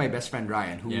talked to my best friend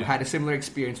Ryan, who had a similar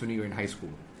experience when we were in high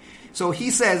school. So he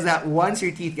says that once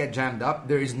your teeth get jammed up,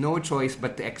 there is no choice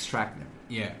but to extract them.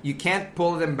 Yeah. You can't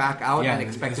pull them back out and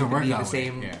expect them to be in the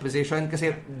same position because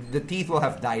the teeth will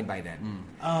have died by then.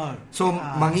 So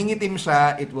mangingitim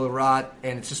siya, it will rot,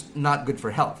 and it's just not good for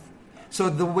health. So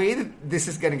the way that this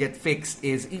is going to get fixed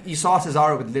is, you saw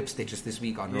Cesaro with lip stitches this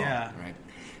week on Raw, right?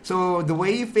 So the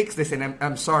way you fix this, and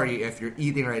I'm sorry if you're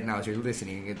eating right now as you're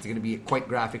listening, it's going to be quite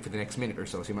graphic for the next minute or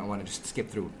so, so you might want to just skip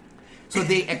through. So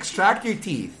they extract your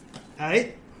teeth,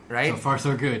 Alright? right? So far,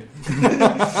 so good. So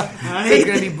it's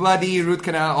going to be bloody, root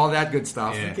canal, all that good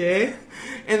stuff. Yeah. Okay.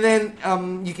 And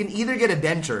then you can either get a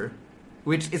denture,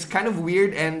 which is kind of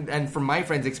weird, and from my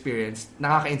friend's experience,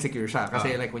 nakaka-insecure siya.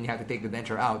 Kasi like when you have to take the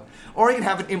denture out. Or you can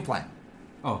have an implant.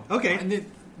 Oh, Okay. And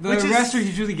the Which is- wrestlers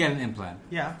usually get an implant.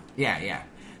 Yeah. Yeah.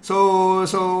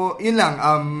 So yun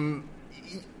lang.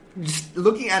 Just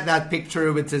looking at that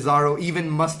picture with Cesaro, even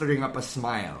mustering up a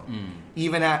smile,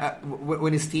 even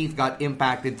when his teeth got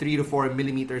impacted 3 to 4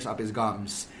 millimeters up his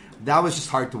gums, that was just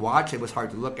hard to watch. It was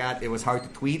hard to look at. It was hard to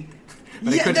tweet.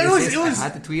 But Yeah, I couldn't that was- resist. it was- I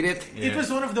had to tweet it. It was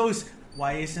one of those,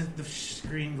 why isn't the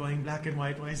screen going black and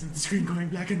white? Why isn't the screen going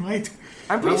black and white?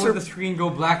 I'm Why pretty won't sure the screen go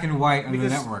black and white on the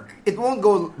Because- network? it won't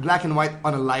go black and white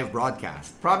on a live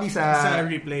broadcast. Probably Sa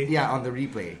replay. Yeah, on the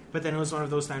replay. But then it was one of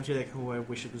those times you're like, oh, I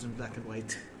wish it was in black and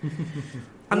white.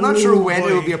 I'm not sure Oh, when boy.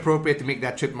 it will be appropriate to make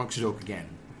that Chipmunks joke again.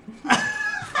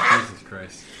 Jesus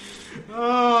Christ.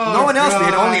 Oh, No one else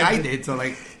did, God. only I did. So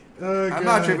like, I'm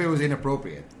not sure if it was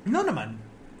inappropriate. No naman.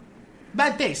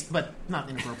 Bad taste, but not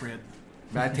inappropriate.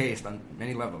 Bad taste on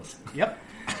many levels. Yep.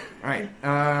 All right.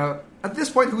 At this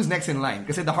point, who's next in line?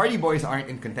 Because the Hardy Boys aren't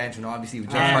in contention, obviously,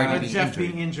 with Jeff Hardy being Jeff injured.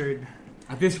 being injured.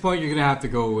 At this point, you're gonna have to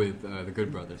go with the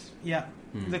Good Brothers. Yeah.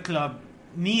 The club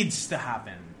needs to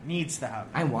happen. Needs to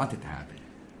happen. I want it to happen.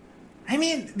 I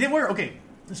mean, they were okay.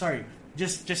 Sorry,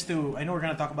 just to. I know we're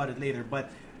gonna talk about it later, but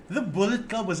the Bullet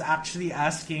Club was actually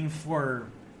asking for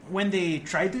when they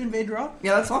tried to invade Raw.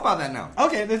 Yeah, let's talk about that now.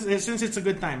 Okay, since it's a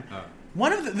good time.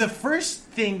 One of the first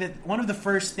things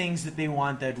that they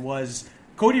wanted was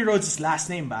Cody Rhodes' last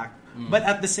name back, but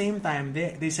at the same time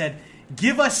they said,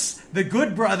 give us the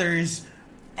Good Brothers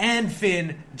and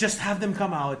Finn. Just have them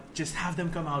come out.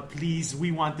 Please.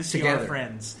 We want to see Together. our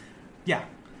friends. Yeah.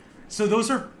 So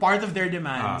those are part of their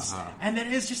demands, and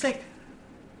then it's just like,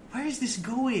 where is this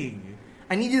going?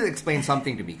 I need you to explain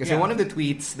something to me. Because Yeah. one of the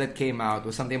tweets that came out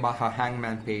was something about how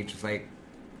Hangman Page was like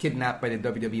kidnapped by the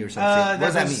WWE or something. What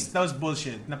does that mean? That was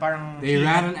bullshit. Na parang They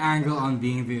ran an angle on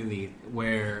Being the Elite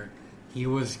where he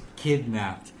was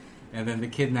kidnapped, and then the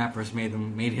kidnappers made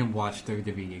him watch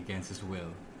WWE against his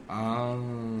will.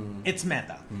 It's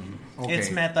meta. Okay.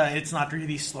 It's meta. It's not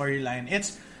really storyline.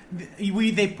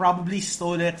 They probably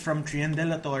stole it from Trian De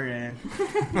La Torre.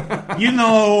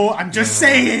 I'm just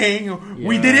saying,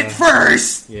 we did it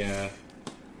first. Yeah.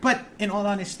 But in all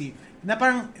honesty, na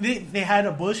parang they had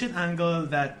a bullshit angle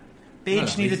that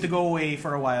Paige needed to go away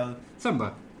for a while.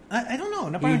 Samba. I don't know.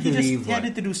 Na parang He had to leave he had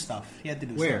what? to do stuff. He had to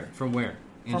do Where? stuff. From where?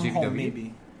 In From JPW? home,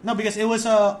 maybe. No, because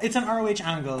it's an ROH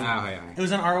angle. Okay. It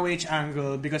was an ROH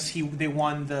angle because they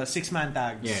won the 6-man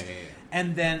tags. Yeah.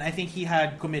 And then I think he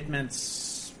had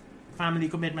commitments, family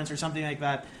commitments or something like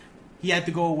that. He had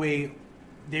to go away.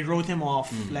 They wrote him off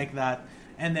like that.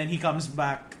 And then he comes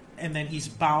back and then he's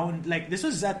bound. Like, this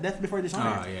was at Death Before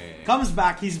Dishonor. Yeah. Comes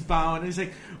back, he's bound. And he's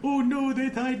like, oh no, they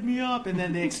tied me up. And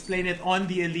then they explain it on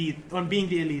the Elite, on Being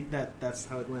the Elite, that's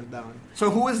how it went down. So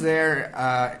who was there?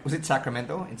 Was it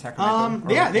Sacramento? In Sacramento?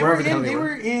 Or Yeah, they were wherever the hell in. They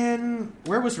were in.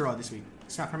 Where was Raw this week?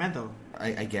 Sacramento.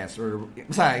 I guess, or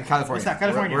sorry, California. Basta,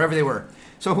 California. Wherever they were.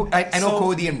 So I know So-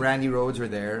 Cody and Brandy Rhodes were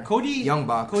there. Young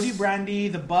Bucks. Cody, Brandy,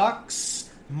 the Bucks,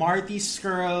 Marty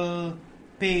Skrull,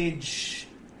 Paige,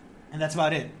 and that's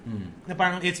about it. Na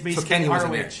parang it's basically Kenny wasn't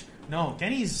ROH. there. No,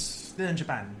 Kenny's still in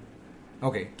Japan.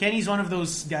 Okay, Kenny's one of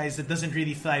those guys that doesn't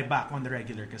really fly back on the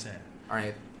regular kasi. all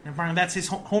right. Na parang that's his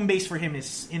home base for him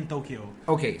is in Tokyo.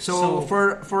 Okay, so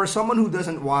for someone who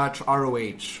doesn't watch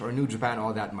ROH or New Japan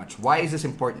all that much, why is this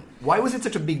important? Why was it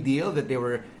such a big deal that they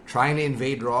were trying to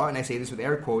invade Raw, and I say this with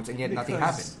air quotes, and yet nothing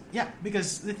happened? Yeah,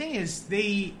 because the thing is,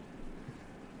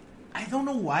 I don't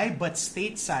know why, but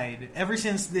stateside, ever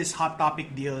since this Hot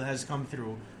Topic deal has come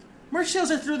through, merch sales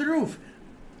are through the roof.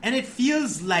 And it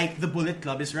feels like the Bullet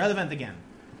Club is relevant again.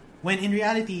 When in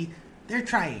reality, they're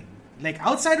trying. Like,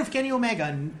 outside of Kenny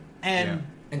Omega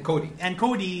and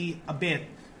Cody a bit,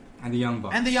 And the Young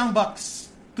Bucks. and the Young Bucks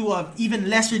to an even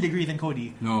lesser degree than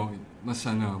Cody. No, mas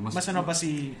Mas pa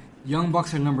si... Young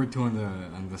Bucks are number 2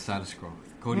 on the status quo.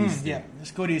 Cody's Yeah,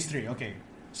 Cody is 3. Okay.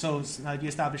 So, now you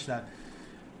established that.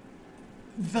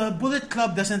 The Bullet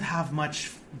Club doesn't have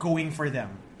much going for them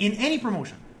in any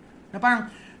promotion. Na parang,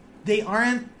 they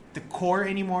aren't the core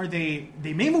anymore. They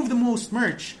may move the most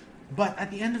merch, but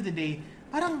at the end of the day,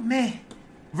 parang meh.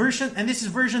 Version, and this is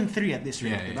version 3 at this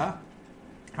rate, diba?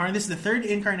 Or this is the 3rd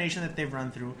incarnation that they've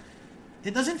run through.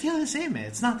 It doesn't feel the same, eh.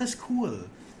 It's not as cool.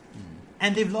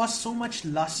 And they've lost so much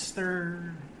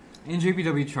luster. And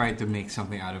JPW tried to make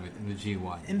something out of it in the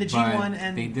G1. In the but G1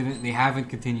 and- they haven't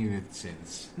continued it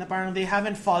since. Na parang they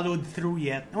haven't followed through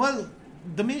yet. Well,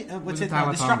 what's With it the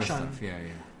now? Tama Tonga Destruction. stuff, yeah.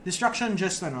 Destruction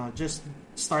just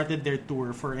started their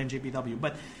tour for NJPW.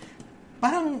 But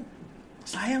parang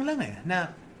sayang lang na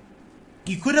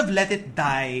you could have let it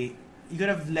die. You could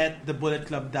have let the Bullet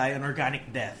Club die an organic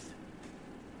death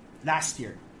last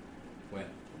year.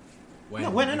 When? No,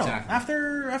 Exactly.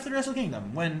 after Wrestle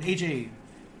Kingdom when AJ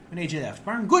left.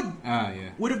 Parang good. Yeah.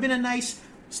 Would have been a nice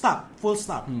full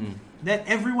stop. Let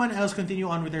everyone else continue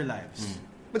on with their lives.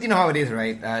 But you know how it is,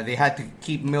 right? They had to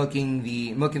keep milking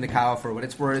the cow for what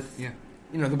it's worth. Yeah.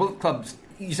 You know, the Bullet Clubs,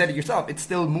 you said it yourself, it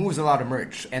still moves a lot of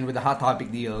merch. And with the Hot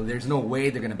Topic deal, there's no way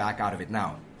they're going to back out of it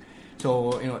now.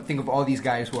 So, you know, think of all these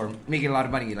guys who are making a lot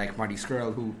of money, like Marty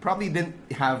Scurll, who probably didn't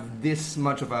have this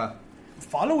much of a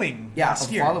Following Yeah, last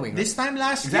of year. following. This time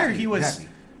last Exactly, year exactly.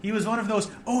 he was one of those,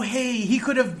 oh hey, he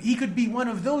could be one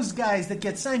of those guys that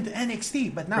get signed to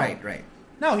NXT, but now Right.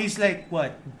 now he's like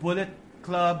what? Bullet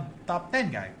Club top 10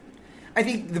 guy. I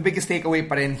think the biggest takeaway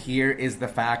pa rin here is the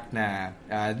fact na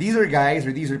these are guys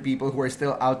or these are people who are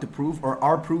still out to prove or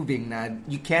are proving that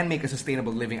you can make a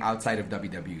sustainable living outside of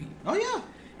WWE. Oh yeah.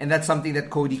 And that's something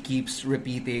that Cody keeps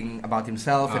repeating about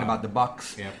himself and about the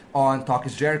Bucks on Talk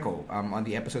is Jericho on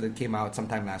the episode that came out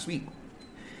sometime last week.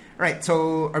 Right,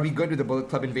 so are we good with the Bullet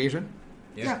Club invasion?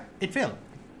 Yeah, it failed.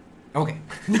 Okay.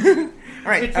 All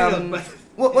right. It failed, but-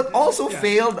 What also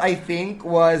failed, I think,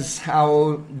 was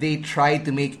how they tried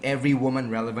to make every woman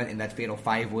relevant in that Fatal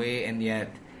 5-Way, and yet,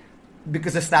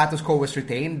 because the status quo was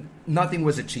retained, nothing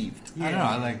was achieved. I don't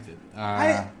know. I liked it.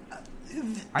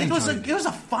 It was enjoyed it.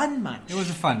 a fun match. It was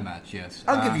a fun match. Yes.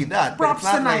 I'll give you that. but Props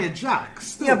it's to not Nia like-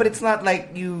 Jax. too. Yeah, but it's not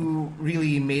like you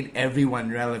really made everyone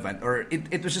relevant, or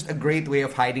it was just a great way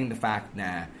of hiding the fact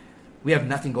that we have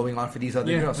nothing going on for these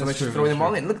other girls, so let's that's just true, throw that's them all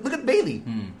true. in. Look at Bayley.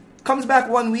 Comes back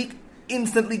 1 week,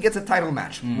 instantly gets a title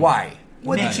match. Why?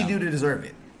 What did she do to deserve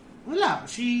it? Wala.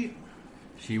 She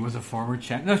was a former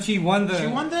champ. No, she won the.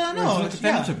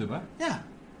 championship, diba? Yeah.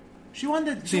 She won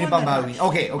the. So She yung won that Pambawi. match.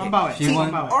 Okay. Pambawi. She See,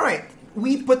 won- Pambawi. all right,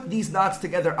 we put these dots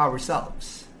together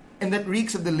ourselves. And that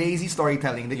reeks of the lazy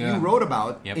storytelling that you wrote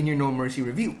about in your No Mercy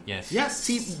review. Yes. Yes.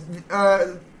 See,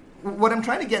 what I'm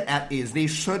trying to get at is they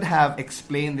should have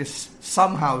explained this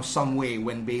somehow, some way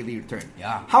when Bayley returned.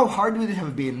 Yeah. How hard would it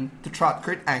have been to trot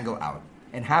Kurt Angle out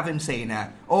and have him say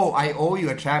na, oh, I owe you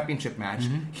a championship match.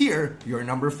 Here, you're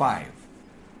number 5.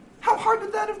 How hard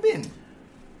would that have been?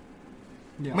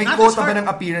 May Not as quota ba hard- ng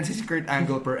appearances si Kurt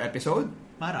Angle per episode?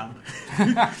 Marang.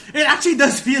 It actually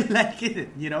does feel like it,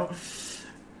 you know?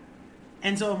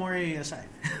 Enzo Amore aside.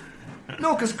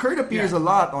 No, because Kurt appears a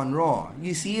lot on Raw.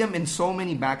 You see him in so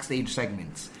many backstage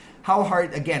segments. How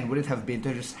hard, again, would it have been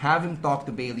to just have him talk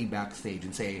to Bayley backstage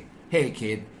and say, hey,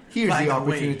 kid, here's By the the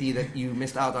opportunity that you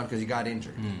missed out on because you got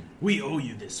injured. We owe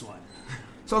you this one.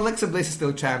 So Alexa Bliss is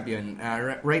still champion.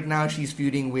 Right now, she's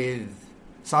feuding with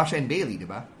Sasha and Bayley,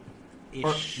 diba?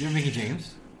 You're Mickey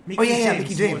James. Mickey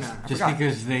James. muna. Just forgot.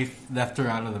 because they left her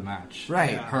out of the match.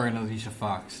 Right. Her and Alicia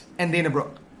Fox. And Dana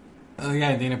Brooke. Oh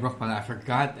yeah, Dana Brooke. But I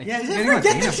forgot. Yeah, I Dana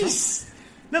forget Brooke. that she's...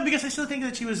 No, because I still think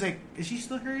that she was like... Is she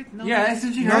still hurt? No. Yeah,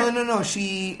 isn't she hurt? No.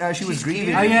 She was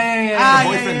grieving. Oh yeah. Ah, Her yeah,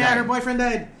 boyfriend yeah, died. her boyfriend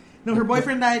died. No, her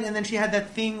boyfriend died, and then she had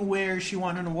that thing where she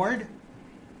won an award.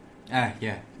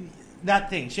 Yeah. That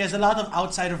thing. She has a lot of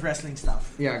outside of wrestling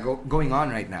stuff. Yeah, going on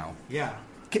right now. Yeah.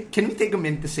 Can we take a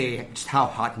minute to say just how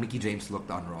hot Mickey James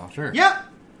looked on Raw? Sure. Yeah.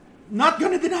 Not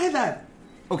gonna deny that.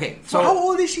 Okay, So so how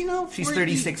old is she now? she's 40?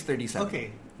 36, 37.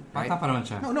 Okay. Right? Bata pa naman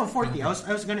siya. No, 40. I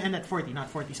was gonna end at 40, not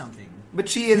 40 something. But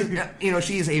she is,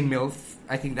 she is a MILF.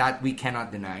 I think that we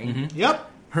cannot deny.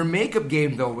 Yep. Her makeup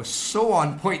game, though, was so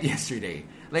on point yesterday.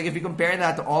 Like, if you compare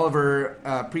that to all of her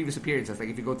previous appearances, like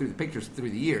if you go through the pictures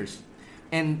through the years,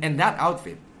 and that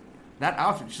outfit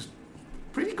is just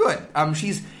pretty good.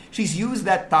 She's used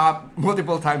that top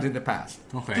multiple times in the past.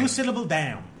 Okay. 2-syllable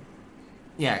damn.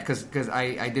 Yeah, because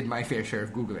I did my fair share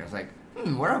of Googling. I was like,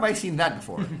 where have I seen that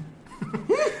before?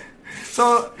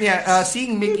 So yeah,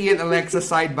 seeing Mickey and Alexa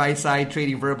side by side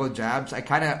trading verbal jabs, I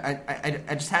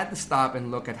just had to stop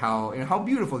and look at how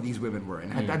beautiful these women were,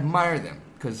 and I had to admire them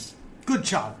because Good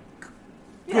job.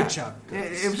 yeah, Good job.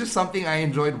 It was just something I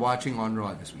enjoyed watching on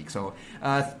Raw this week. So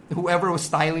whoever was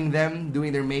styling them,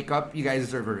 doing their makeup, you guys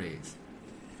deserve a raise.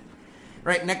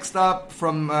 Right, next up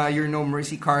from your No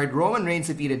Mercy card, Roman Reigns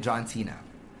defeated John Cena.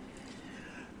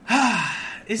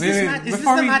 Is this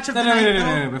the match of the night?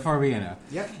 No, before we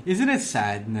Yep. Isn't it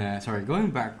sad going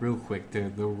back real quick to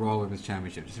the Raw Women's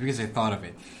Championship, just because I thought of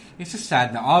it. It's just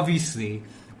sad now. Obviously,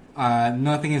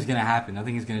 nothing is going to happen.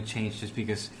 Nothing is going to change just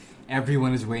because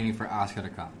everyone is waiting for Asuka to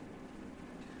come.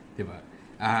 diba?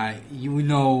 You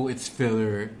know it's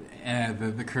filler.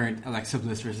 The current Alexa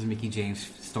Bliss versus Mickie James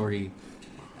story.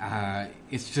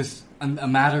 It's just a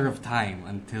matter of time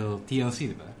until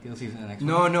TLC, diba? TLC is the next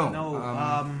one. No.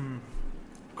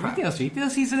 Not TLC.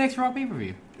 TLC is the next Raw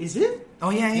pay-per-view. Is it?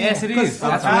 Oh, yeah. Yes, it is.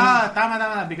 That's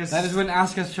tama, because that is when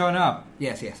Asuka's showing up.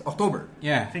 Yes. October.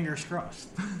 Yeah. fingers crossed.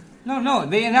 No,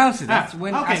 they announced it. That's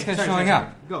when Asuka's showing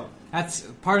up. Go. That's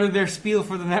part of their spiel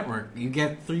for the network. You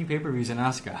get 3 pay-per-views in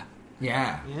Asuka.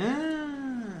 Yeah.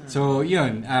 So,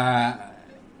 yun,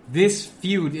 this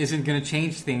feud isn't going to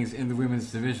change things in the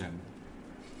women's division.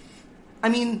 I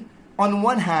mean, on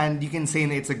one hand, you can say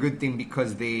that it's a good thing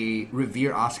because they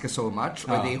revere Asuka so much,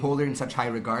 or they hold her in such high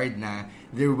regard na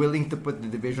they're willing to put the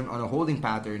division on a holding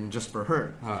pattern just for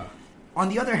her. On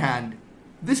the other hand,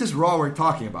 this is Raw we're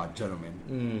talking about,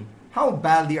 gentlemen. How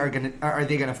badly are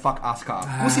they gonna fuck Asuka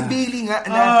up? Si Bayley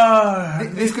nga,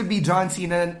 this could be John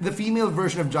Cena, the female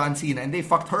version of John Cena, and they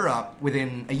fucked her up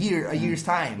within a year's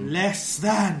time. Less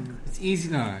than. It's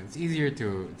easier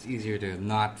to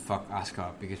not fuck Asuka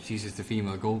up because she's just the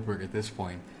female Goldberg at this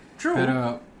point.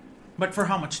 True. But for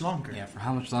how much longer? Yeah, for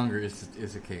how much longer is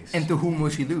the case? And to whom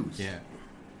will she lose? Yeah.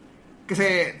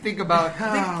 Kasi think about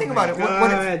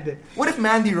it. What if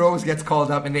Mandy Rose gets called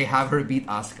up and they have her beat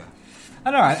Asuka? I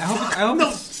don't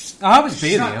know. I hope it's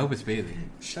Bayley. I hope it's Bayley.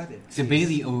 Shut it. So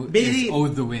Bayley is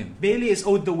owed the win. Bayley is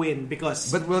owed the win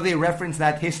because. But will they reference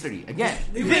that history again?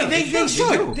 They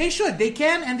should. They should. They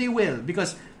can and they will.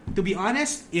 Because to be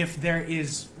honest, if there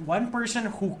is one person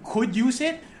who could use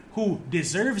it, who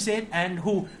deserves it, and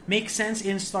who makes sense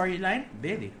in storyline,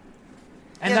 Bayley.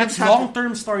 And that's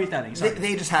long-term storytelling.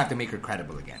 They just have to make her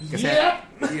credible again. Because,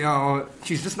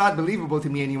 she's just not believable to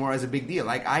me anymore as a big deal.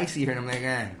 Like, I see her and I'm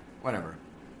like, whatever.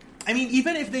 I mean,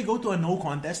 even if they go to a no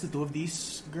contest, the two of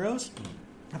these girls,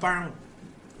 parang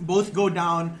both go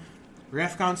down,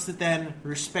 ref counts to 10,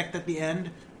 respect at the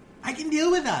end, I can deal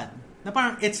with that. Na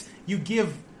parang you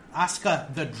give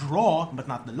Asuka the draw, but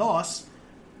not the loss,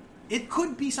 it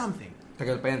could be something.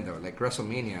 Tagal pa yan though, like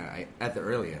WrestleMania at the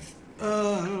earliest.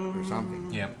 Or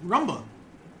something. Yeah. Rumble.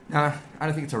 I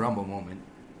don't think it's a Rumble moment.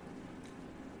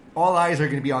 All eyes are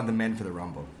going to be on the men for the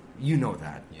Rumble. You know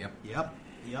that. Yep.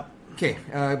 Okay,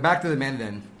 back to the men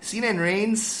then. Cena and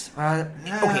Reigns.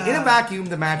 Okay, in a vacuum,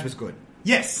 the match was good.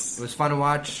 Yes. It was fun to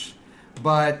watch,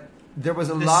 but there was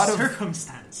a lot of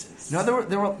circumstances. No,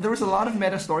 there was a lot of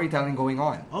meta storytelling going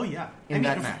on. Oh yeah, in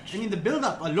that match. I mean, the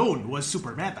build-up alone was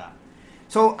super meta.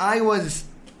 So I was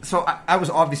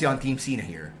obviously on Team Cena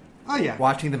here. Oh yeah,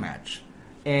 watching the match,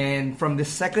 and from the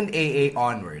second AA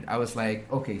onward, I was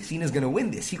like, okay, Cena's gonna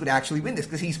win this. He could actually win this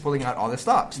because he's pulling out all the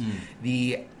stops.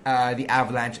 The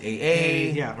Avalanche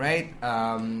AA, right?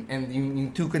 And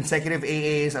yung 2 consecutive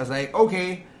AAs. I was like,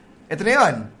 okay, ito na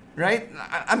yun, right?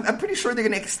 I'm pretty sure they're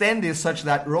gonna extend this such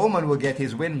that Roman will get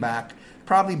his win back,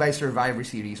 probably by Survivor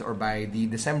Series or by the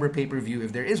December pay-per-view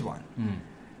if there is one.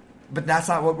 But that's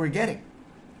not what we're getting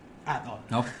at all.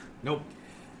 Nope.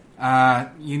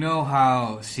 You know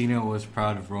how Cena was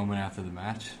proud of Roman after the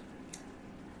match?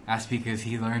 That's because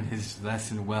he learned his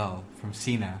lesson well from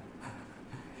Cena.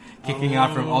 Kicking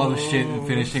out from all the shit and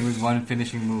finishing with one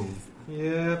finishing move.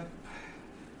 Yep.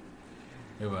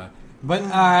 But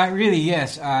really,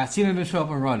 yes, Cena didn't show up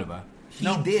on Raw, diba? He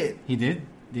did. He did?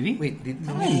 Did he? Wait, did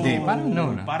he? He did. Parang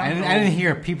no. I didn't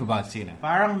hear a peep about Cena.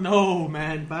 Parang no,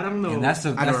 man. Parang no. And that's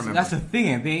the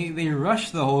thing. They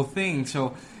rushed the whole thing.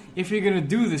 So if you're gonna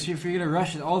do this, if you're gonna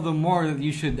rush it, all the more that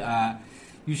you should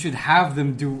have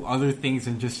them do other things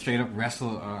than just straight up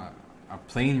wrestle a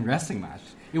plain wrestling match.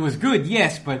 It was good,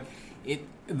 yes, but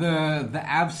the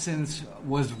absence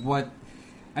was what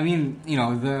I mean.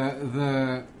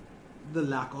 The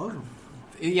lack of.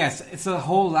 Yes, it's a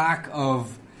whole lack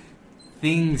of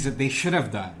things that they should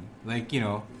have done. Like,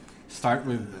 start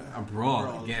with a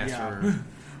brawl, I guess,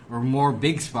 or more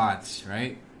big spots,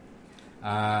 right?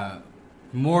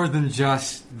 More than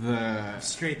just the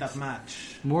straight up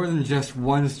match. More than just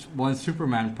one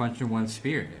Superman punch and one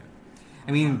spear.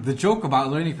 I mean, the joke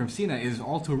about learning from Cena is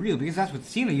all too real because that's what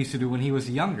Cena used to do when he was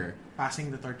younger.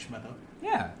 Passing the torch, Mato.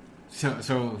 Yeah.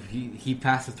 So he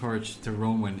passed the torch to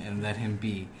Roman and let him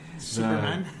be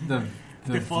Superman. The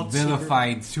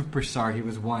vilified superstar he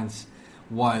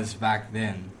was back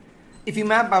then. If you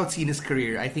map out Cena's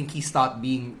career, I think he stopped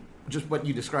being just what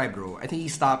you described, bro. I think he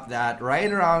stopped that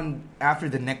right around after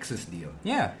the Nexus deal.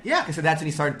 Yeah. Because that's when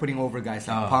he started putting over guys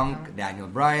like Punk, Daniel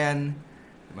Bryan.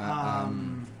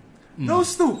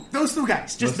 Those two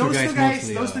guys. Just those two guys.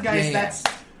 Yeah.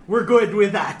 We're good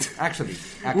with that. Actually.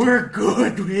 We're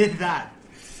good with that.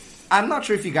 I'm not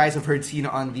sure if you guys have heard Cena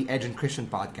on the Edge and Christian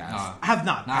podcast. Have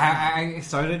not. I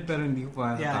started pero hindi ko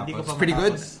pa hindi ko pa It's pretty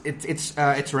good.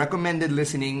 matapos. It's recommended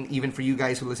listening even for you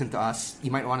guys who listen to us.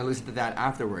 You might want to listen to that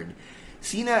afterward.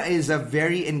 Cena is a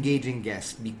very engaging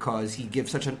guest because he gives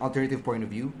such an alternative point of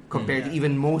view compared to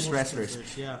even most wrestlers.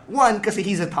 Yeah. One, because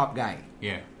he's a top guy.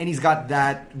 Yeah. And he's got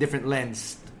that different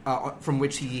lens from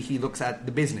which he looks at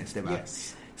the business, diba?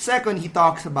 Yes. Second, he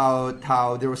talks about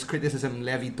how there was criticism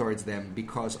levied towards them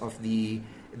because of the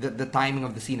timing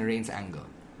of the Cena Reigns angle.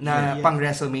 Na pang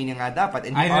WrestleMania nga dapat.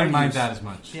 And I didn't mind that as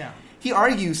much. Yeah. He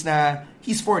argues na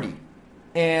he's 40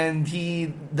 and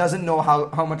he doesn't know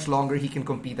how much longer he can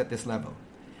compete at this level.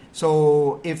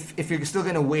 So if you're still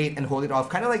gonna wait and hold it off,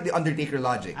 kind of like the Undertaker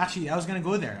logic. Actually, I was gonna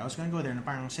go there. Na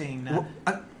parang saying na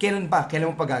Kailan ba?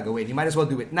 Kailan mo pa gagawin? You might as well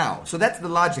do it now. So that's the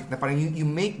logic. Na parang you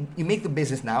make the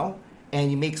business now and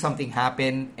you make something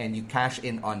happen and you cash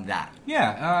in on that.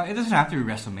 Yeah, it doesn't have to be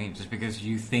WrestleMania just because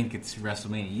you think it's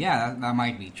WrestleMania. Yeah, that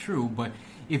might be true, but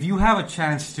if you have a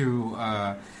chance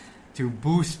to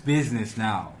boost business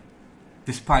now,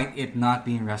 despite it not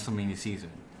being WrestleMania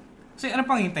season, so ano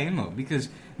pang hintayin mo? Because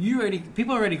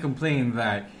people already complain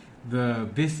that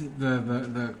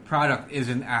the product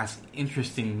isn't as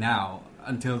interesting now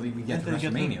until we get to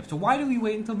WrestleMania. So why do we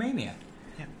wait until Mania?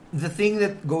 The thing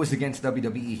that goes against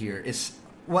WWE here is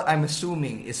what I'm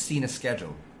assuming is Cena's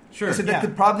schedule. Sure. So that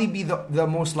could probably be the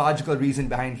most logical reason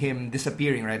behind him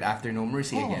disappearing right after No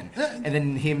Mercy again. And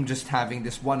then him just having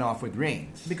this one-off with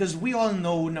Reigns. Because we all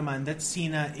know naman that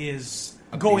Cena is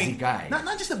A going... busy guy.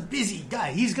 Not just a busy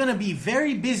guy. He's gonna be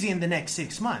very busy in the next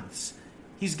 6 months.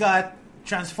 He's got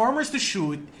Transformers to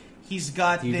shoot. He's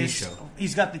got TV show.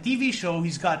 He's got the TV show.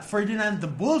 He's got Ferdinand the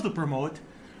Bull to promote.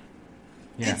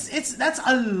 Yeah. That's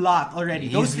a lot already.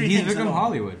 Those three he's things become alone.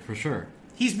 Hollywood for sure.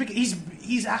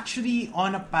 He's actually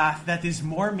on a path that is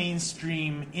more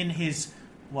mainstream in his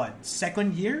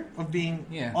second year of being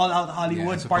all out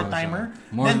Hollywood part timer.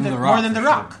 More than The Rock. More than The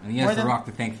Rock. Sure. And he has The Rock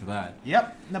to thank for that.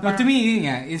 Yep. But to me, yun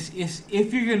nga, is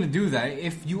if you're gonna do that,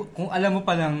 kung alam mo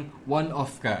palang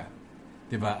one-off ka,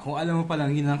 diba? Kung alam mo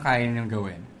palang yun ang kaya niyang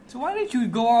gawin, so why don't you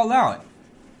go all out?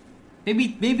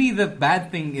 Maybe the bad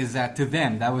thing is that to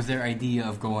them, that was their idea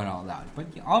of going all out.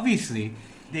 But obviously...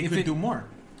 They could do more.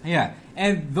 Yeah.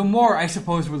 And the more, I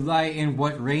suppose, would lie in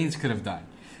what Reigns could have done.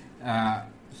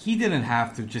 He didn't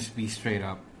have to just be straight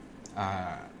up...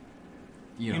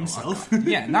 himself?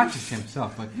 Yeah, not just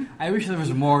himself. But I wish there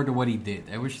was more to what he did.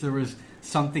 I wish there was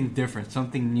something different,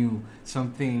 something new,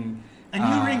 something... A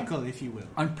new wrinkle, if you will.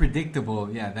 Unpredictable,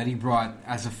 that he brought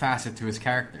as a facet to his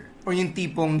character. Or yung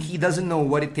tipong he doesn't know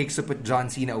what it takes to put John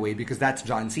Cena away because that's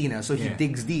John Cena. So he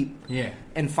digs deep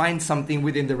and finds something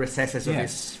within the recesses of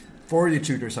his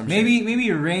fortitude or something.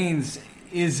 Maybe Reigns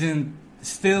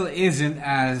still isn't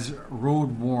as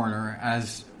road worn or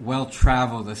as well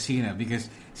traveled as Cena, because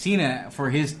Cena,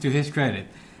 to his credit,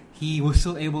 he was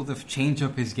still able to change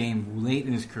up his game late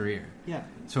in his career. Yeah.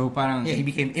 So parang he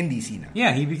became Indie Cena.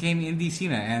 Yeah, he became Indie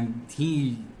Cena, and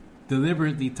he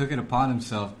deliberately took it upon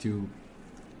himself to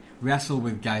wrestle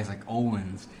with guys like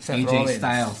Owens, AJ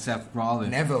Styles, Seth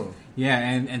Rollins, Neville. Yeah,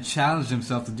 and challenge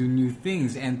himself to do new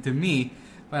things. And to me,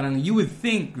 parang you would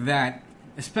think that,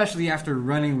 especially after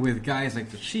running with guys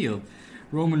like The Shield,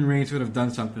 Roman Reigns would have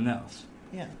done something else.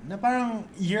 Yeah. Na parang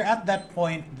you're at that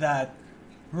point that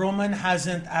Roman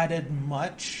hasn't added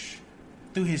much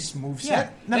to his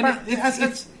moveset.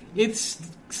 Yeah. It's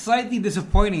slightly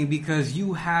disappointing because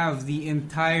you have the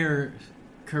entire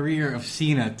career of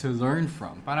Cena to learn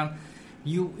from. Parang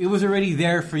it was already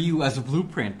there for you as a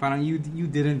blueprint. Parang you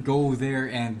didn't go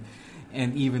there and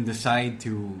even decide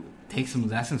to take some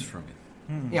lessons from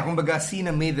it. Yeah, kumbaga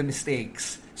Cena made the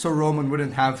mistakes, so Roman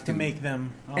wouldn't have to make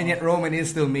them. And yet Roman is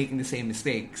still making the same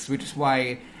mistakes, which is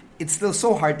why it's still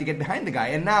so hard to get behind the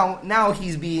guy. And now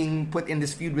he's being put in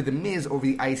this feud with The Miz over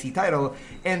the IC title,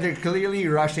 and they're clearly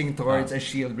rushing towards a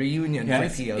Shield reunion for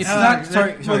TLC. It's not.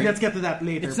 Sorry. Let's get to that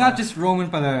later. It's not just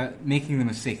Roman pala making the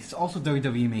mistakes. It's also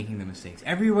WWE making the mistakes.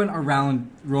 Everyone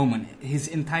around Roman, his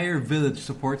entire village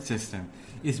support system,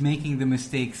 is making the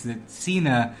mistakes that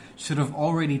Cena should have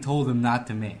already told him not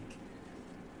to make.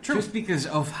 True. Just because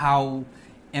of how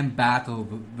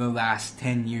embattled the last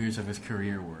 10 years of his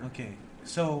career were. Okay.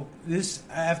 So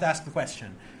I have to ask the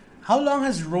question. How long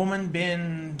has Roman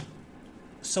been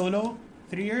solo?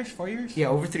 3 years? 4 years?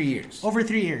 Yeah, over 3 years. Over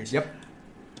 3 years. Yep.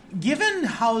 Given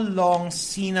how long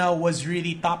Cena was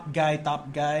really top guy,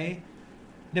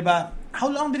 diba? How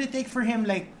long did it take for him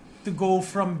to go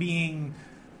from being...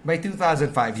 By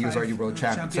 2005, he was already world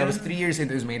champion. So that was 3 years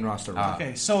into his main roster.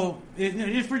 Okay, so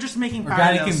if we're just making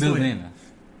organic parallels and built to it, in.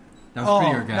 That was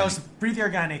pretty organic. That was pretty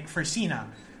organic for Cena.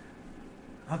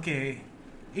 okay,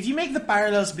 if you make the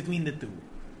parallels between the two,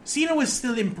 Cena was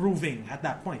still improving at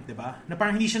that point, diba? Na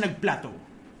parang hindi siya nag-plateau.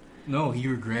 No, he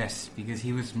regressed because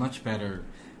he was much better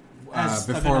As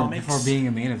before Thugonomics? being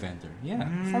a main eventer. Yeah,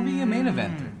 before being a main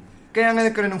eventer. Kaya nga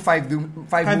nagkaroon ng five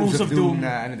moves of doom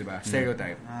na Mm.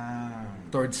 stereotype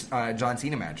towards John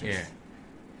Cena matches. Yeah.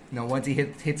 Now, once he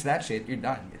hits that shit, you're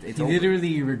done. It's He over.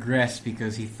 literally regressed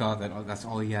because he thought that that's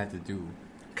all he had to do.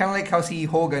 Kind of like how see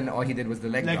Hogan, all he did was the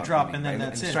leg drop, only, and then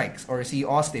right? that's it. Strikes. Or see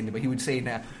Austin, but he would say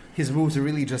na his moves are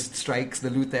really just strikes, the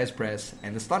Lutez press,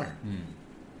 and the stunner.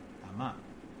 Tama.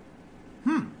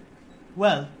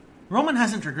 Well, Roman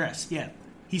hasn't regressed yet.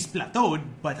 He's plateaued,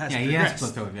 but hasn't Yeah, he has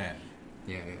regressed. plateaued.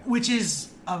 Yeah. Which is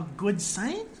a good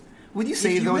sign? Would you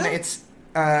say If you though will. that it's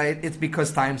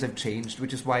because times have changed,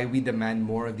 which is why we demand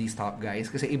more of these top guys?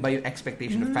 Because iba yung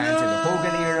expectation of fans in the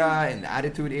Hogan era and the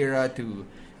Attitude era to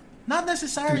Not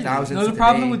necessarily. 2000s. No, the today.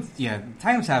 problem with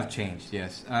times have changed.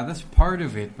 Yes, that's part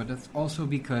of it, but that's also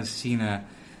because Cena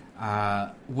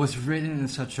was written in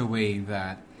such a way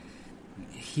that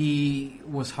he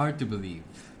was hard to believe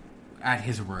at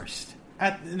his worst.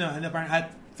 At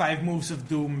 5 moves of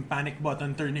doom, panic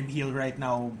button, turn him heel right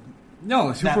now.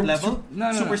 No, That level?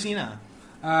 No, Super no. Cena.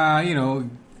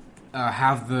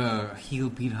 Have the heel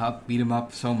beat him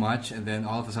up so much, and then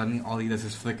all of a sudden, all he does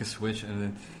is flick a switch, and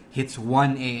then hits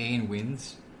one AA and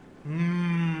wins.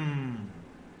 Diba?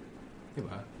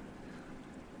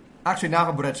 Actually,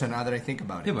 nakakaburat siya now that I think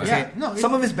about it. Diba? Kasi Yeah, no,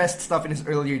 some of his best stuff in his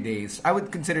earlier days, I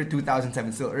would consider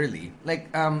 2007 still early. Like,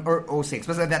 or 06.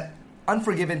 Was that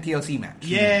Unforgiven TLC match?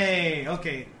 Yay!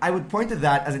 Okay. I would point to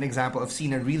that as an example of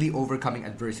Cena really overcoming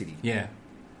adversity. Yeah.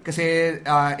 Kasi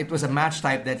it was a match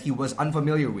type that he was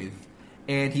unfamiliar with.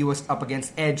 And he was up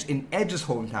against Edge in Edge's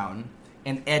hometown.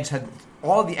 And Edge had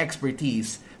all the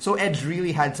expertise. So Edge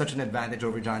really had such an advantage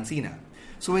over John Cena.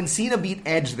 So when Cena beat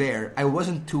Edge there, I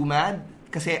wasn't too mad.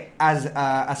 Kasi as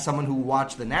someone who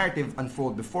watched the narrative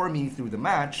unfold before me through the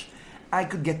match, I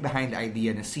could get behind the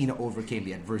idea that Cena overcame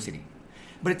the adversity.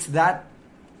 But it's that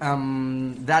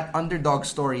underdog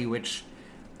story which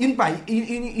yun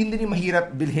din yung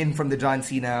mahirap bilhin from the John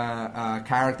Cena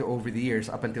character over the years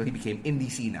up until he became Indy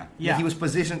Cena. Yeah. He was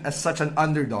positioned as such an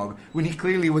underdog when he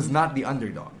clearly was not the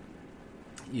underdog.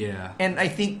 Yeah. And I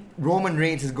think Roman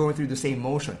Reigns is going through the same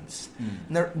motions.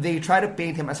 They try to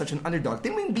paint him as such an underdog. They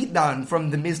mean beat down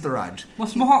from the Miz to Raj.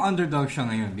 Mas mukhang underdog siya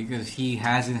ngayon because he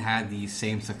hasn't had the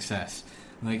same success.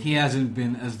 Like, he hasn't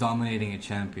been as dominating a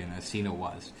champion as Cena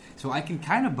was. So I can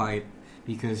kind of buy it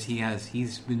because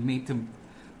he's been made to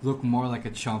look more like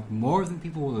a chump, more than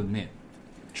people will admit.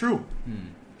 True.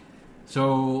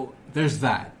 So there's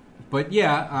that. But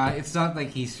yeah, it's not like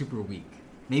he's super weak.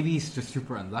 Maybe he's just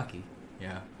super unlucky.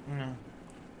 Yeah.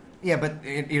 Yeah, but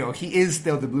he is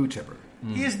still the blue chipper.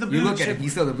 He is the blue You look chip. at him,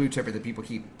 he's still the blue chipper that people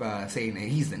keep saying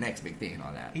he's the next big thing and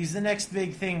all that. He's the next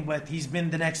big thing, but he's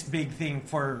been the next big thing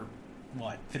for,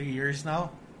 3 years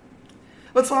now?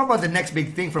 Let's talk about the next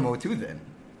big thing from 02 then.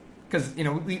 Because,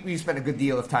 we spent a good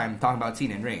deal of time talking about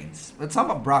Cena and Reigns. Let's talk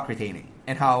about Brock retaining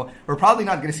and how we're probably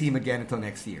not going to see him again until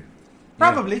next year.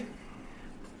 Probably.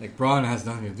 Like, Braun has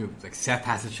nothing to do. Like, Seth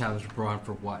has to challenge Braun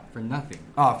for what? For nothing.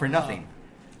 Oh, for nothing.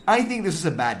 I think this is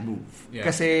a bad move. Yeah.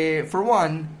 Kasi, for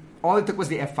one, all it took was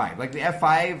the F5. Like, the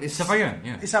F5 is... Isa pa yun,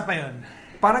 yeah. Isa pa yun.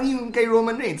 Parang yung kay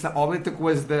Roman Reigns, na all it took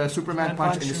was the Superman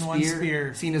punch and the one spear.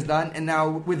 spear. Cena's done. And now,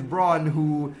 with Braun,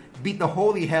 who beat the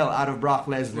holy hell out of Brock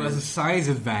Well, Lesnar. has a size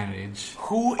advantage.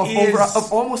 Who Of, is...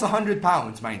 of almost 100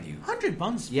 pounds, mind you. 100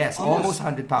 pounds? Yes, almost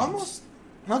 100 pounds. Almost.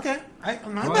 Okay. I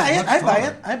Well, buy it. much I buy taller.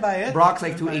 it. I buy it. Brock's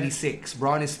like I buy it. 286.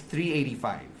 Braun is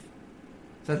 385.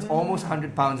 So that's almost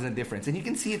 100 pounds in the difference. And you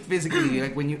can see it physically,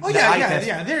 like when you... Oh, the yeah, eye yeah, test,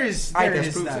 yeah. There is eye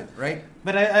test proves that. it, right?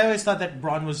 But I always thought that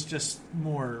Braun was just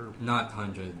more... Not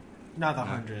 100. Not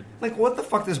 100. Like, what the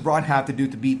fuck does Braun have to do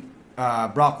to beat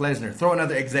Brock Lesnar? Throw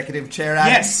another executive chair at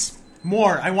him? Yes!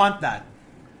 More. I want that.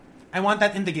 I want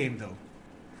that in the game, though.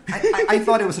 I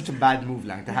thought it was such a bad move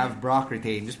lang to have Brock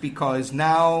retain just because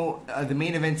now the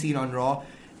main event scene on Raw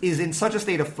is in such a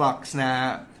state of flux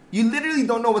na you literally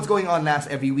don't know what's going on last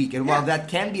every week. And while that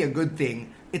can be a good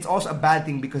thing, it's also a bad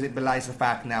thing because it belies the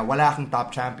fact na wala kang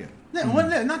top champion.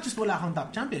 Well, not just wala kang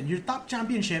top champion. Your top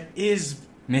championship is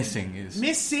Missing.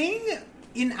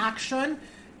 in action,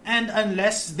 and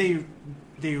unless they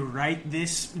write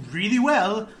this really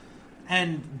well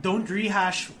and don't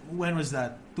rehash, when was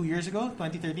that? 2 years ago?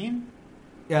 2013?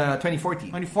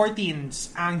 2014.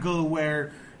 2014's angle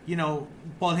where,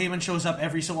 Paul Heyman shows up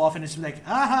every so often. It's like,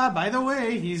 by the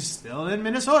way, he's still in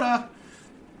Minnesota.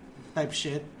 Type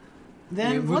shit.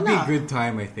 Then, It would be wala. a good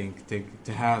time, I think,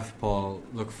 to have Paul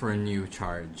look for a new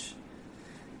charge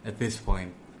at this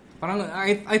point.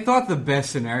 I thought the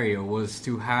best scenario was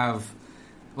to have,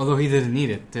 although he didn't need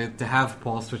it, to have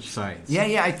Paul switch sides.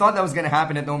 Yeah, I thought that was gonna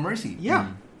happen at No Mercy.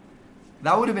 Yeah.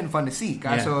 That would have been fun to see.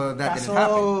 Kaso that didn't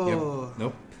happen. Yep.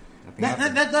 Nope.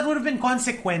 That would have been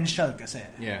consequential kasi.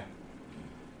 Yeah.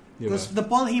 Because the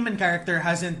Paul Heyman character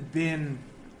hasn't been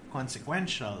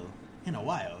consequential in a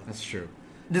while. That's true.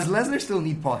 Does Lesnar still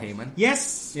need Paul Heyman?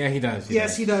 Yes. Yeah, he does.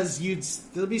 He does. You'd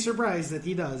still be surprised that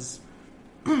he does.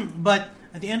 But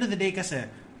at the end of the day kasi,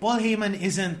 Paul Heyman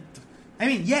isn't... I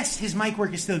mean, yes, his mic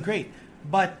work is still great,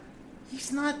 but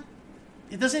he's not...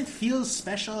 It doesn't feel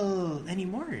special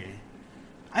anymore.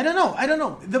 I don't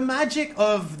know. The magic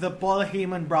of the Paul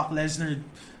Heyman-Brock Lesnar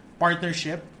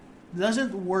partnership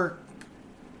doesn't work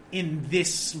in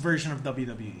this version of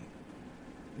WWE.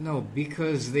 No,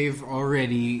 because they've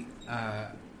already...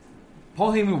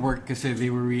 Paul Heyman worked because they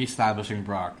were re-establishing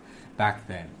Brock back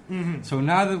then. Mm-hmm. So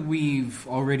now that we've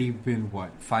already been,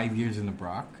 5 years into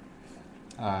Brock?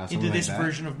 Into this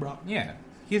version of Brock? Yeah.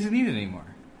 He doesn't need it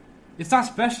anymore. It's not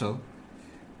special,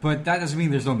 but that doesn't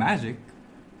mean there's no magic.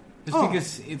 Just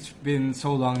because it's been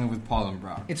so long with Paul and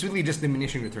Brock. It's really just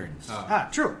diminishing returns.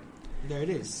 True. There it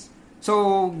is.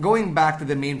 So, going back to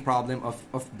the main problem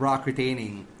of Brock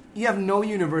retaining, you have no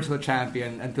Universal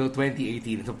Champion until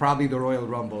 2018. So, probably the Royal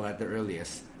Rumble at the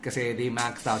earliest. Kasi they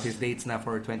maxed out his dates na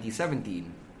for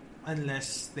 2017.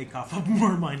 Unless they cough up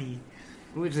more money.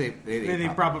 Which they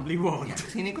probably won't. Yeah,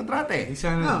 kasi hindi kontrata eh.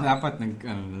 Dapat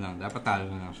talo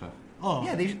na lang siya. Oh.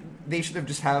 Yeah, they should have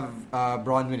just have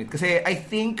Braun win it. Kasi I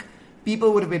think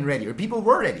people would have been ready. Or people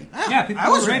were ready. Yeah, people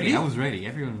were ready. I was ready.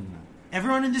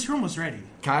 Everyone in this room was ready.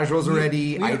 Casuals were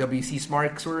ready. IWC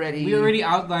Smarks were ready. We already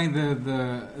outlined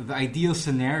the ideal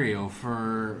scenario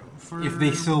for if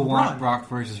they still want Brock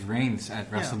versus Reigns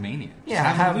at WrestleMania. Yeah,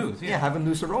 have him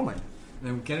lose to Roman.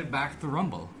 Then we get it back to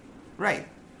Rumble. Right.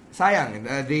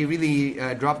 Sayang, they really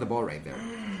dropped the ball right there.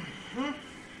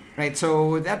 Right,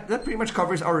 so that pretty much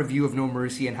covers our review of No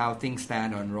Mercy and how things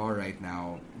stand on Raw right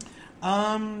now.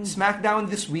 SmackDown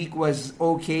this week was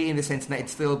okay in the sense that it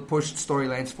still pushed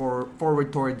storylines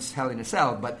forward towards Hell in a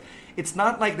Cell, but it's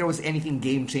not like there was anything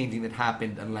game-changing that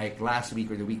happened unlike last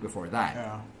week or the week before that.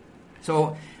 Yeah.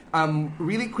 So,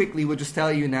 really quickly, we'll just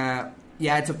tell you na,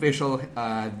 yeah, it's official.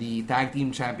 The Tag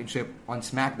Team Championship on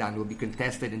SmackDown will be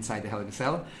contested inside the Hell in a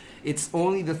Cell. It's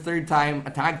only the third time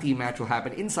a tag team match will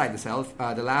happen inside the cell.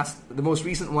 The most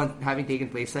recent one having taken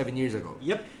place 7 years ago.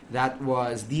 Yep. That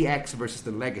was DX versus the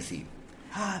Legacy.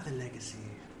 The Legacy.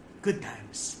 Good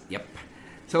times. Yep.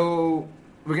 So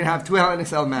we're gonna have 2 Hell in a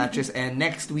Cell matches, and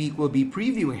next week we'll be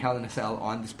previewing Hell in a Cell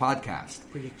on this podcast.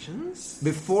 Predictions?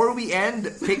 Before we end,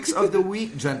 picks of the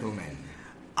week, gentlemen.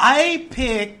 I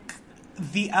pick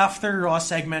the After Raw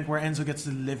segment where Enzo gets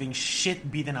the living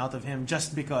shit beaten out of him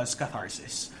just because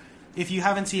catharsis. If you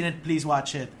haven't seen it, please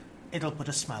watch it. It'll put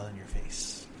a smile on your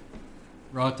face.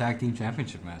 Raw Tag Team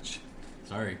Championship match.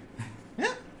 Sorry.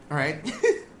 Yeah. All right.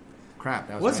 Crap.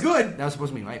 That was good. That was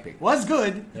supposed to be my pick. Was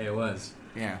good. Yeah, it was.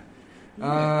 Yeah.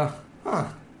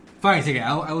 Fine, take it.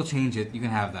 I will change it. You can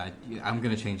have that. I'm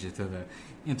going to change it to the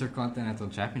Intercontinental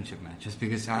Championship match just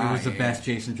because it was the best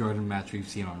Jason Jordan match we've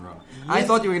seen on Raw. I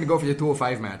thought you were going to go for the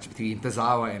 205 match between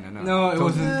Tozawa and No, it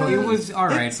wasn't. It was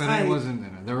alright, but it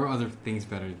wasn't. There were other things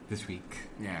better this week.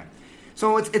 Yeah.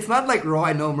 So it's not like Raw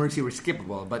and No Mercy were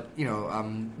skippable, but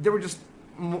there were just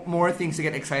more things to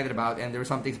get excited about, and there were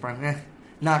some things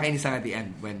nakakainisan at the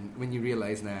end when you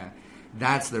realize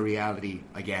that's the reality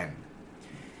again.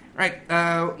 Right.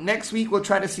 Next week we'll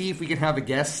try to see if we can have a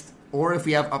guest. Or if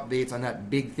we have updates on that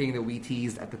big thing that we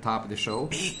teased at the top of the show.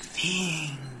 Big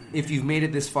thing. If you've made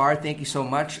it this far, thank you so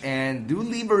much. And do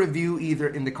leave a review either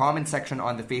in the comment section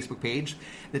on the Facebook page,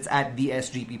 that's at the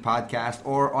SGP Podcast,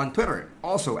 or on Twitter,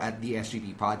 also at the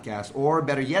SGP Podcast. Or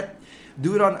better yet,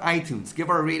 do it on iTunes. Give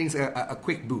our ratings a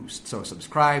quick boost. So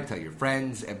subscribe, tell your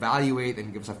friends, evaluate,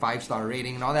 and give us a 5-star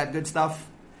rating and all that good stuff.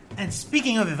 And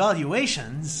speaking of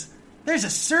evaluations, there's a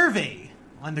survey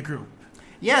on the group.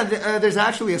 Yeah, there's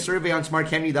actually a survey on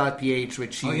smarthenry.ph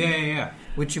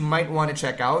which you might want to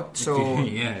check out. So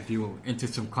if you're into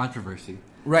some controversy.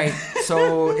 Right.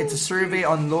 So it's a survey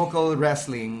on local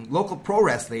pro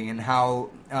wrestling, and how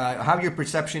your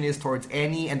perception is towards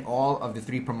any and all of the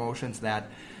 3 promotions that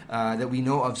we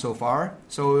know of so far.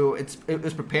 So it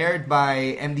was prepared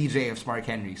by MDJ of Smart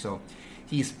Henry. So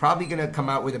he's probably going to come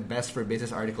out with a best for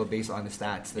business article based on the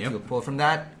stats that you'll pull from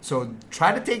that. So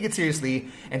try to take it seriously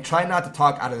and try not to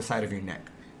talk out of the side of your neck.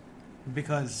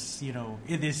 Because,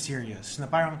 it is serious. Na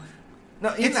parang, no,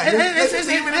 let's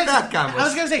leave it at that, Camus. I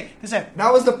was going to say,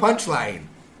 that was the punchline.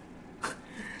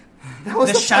 That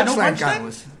was the shadow punchline, punchline?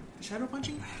 Camus. Shadow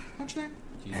punchline?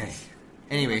 Hey.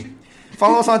 Anyway,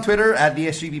 follow us on Twitter at the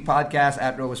SGP Podcast,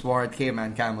 at Robusbar, at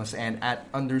KMan Camus, and at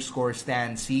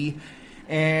 _Stan C.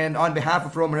 And on behalf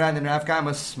of Romaran and Raf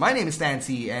Camus, my name is Stan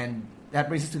C. And that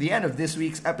brings us to the end of this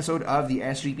week's episode of the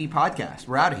SGP Podcast.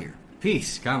 We're out of here.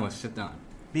 Peace. Camus, sit down.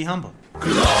 Be humble.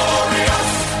 Glorious.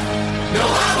 No,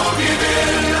 I won't give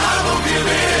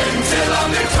in till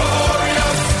I'm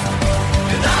victorious.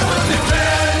 And I will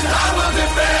defend, I will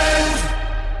defend.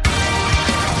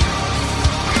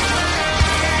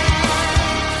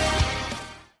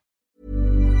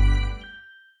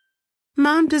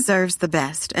 Mom deserves the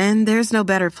best, and there's no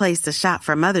better place to shop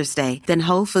for Mother's Day than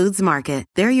Whole Foods Market.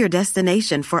 They're your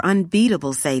destination for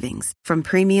unbeatable savings, from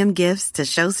premium gifts to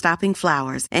show-stopping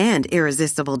flowers and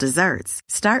irresistible desserts.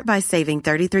 Start by saving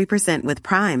 33% with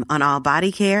Prime on all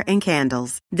body care and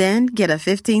candles. Then get a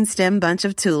 15-stem bunch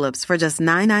of tulips for just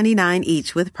 $9.99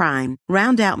 each with Prime.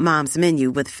 Round out Mom's menu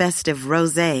with festive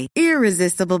rosé,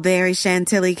 irresistible berry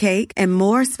chantilly cake, and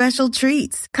more special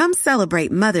treats. Come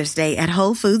celebrate Mother's Day at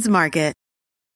Whole Foods Market.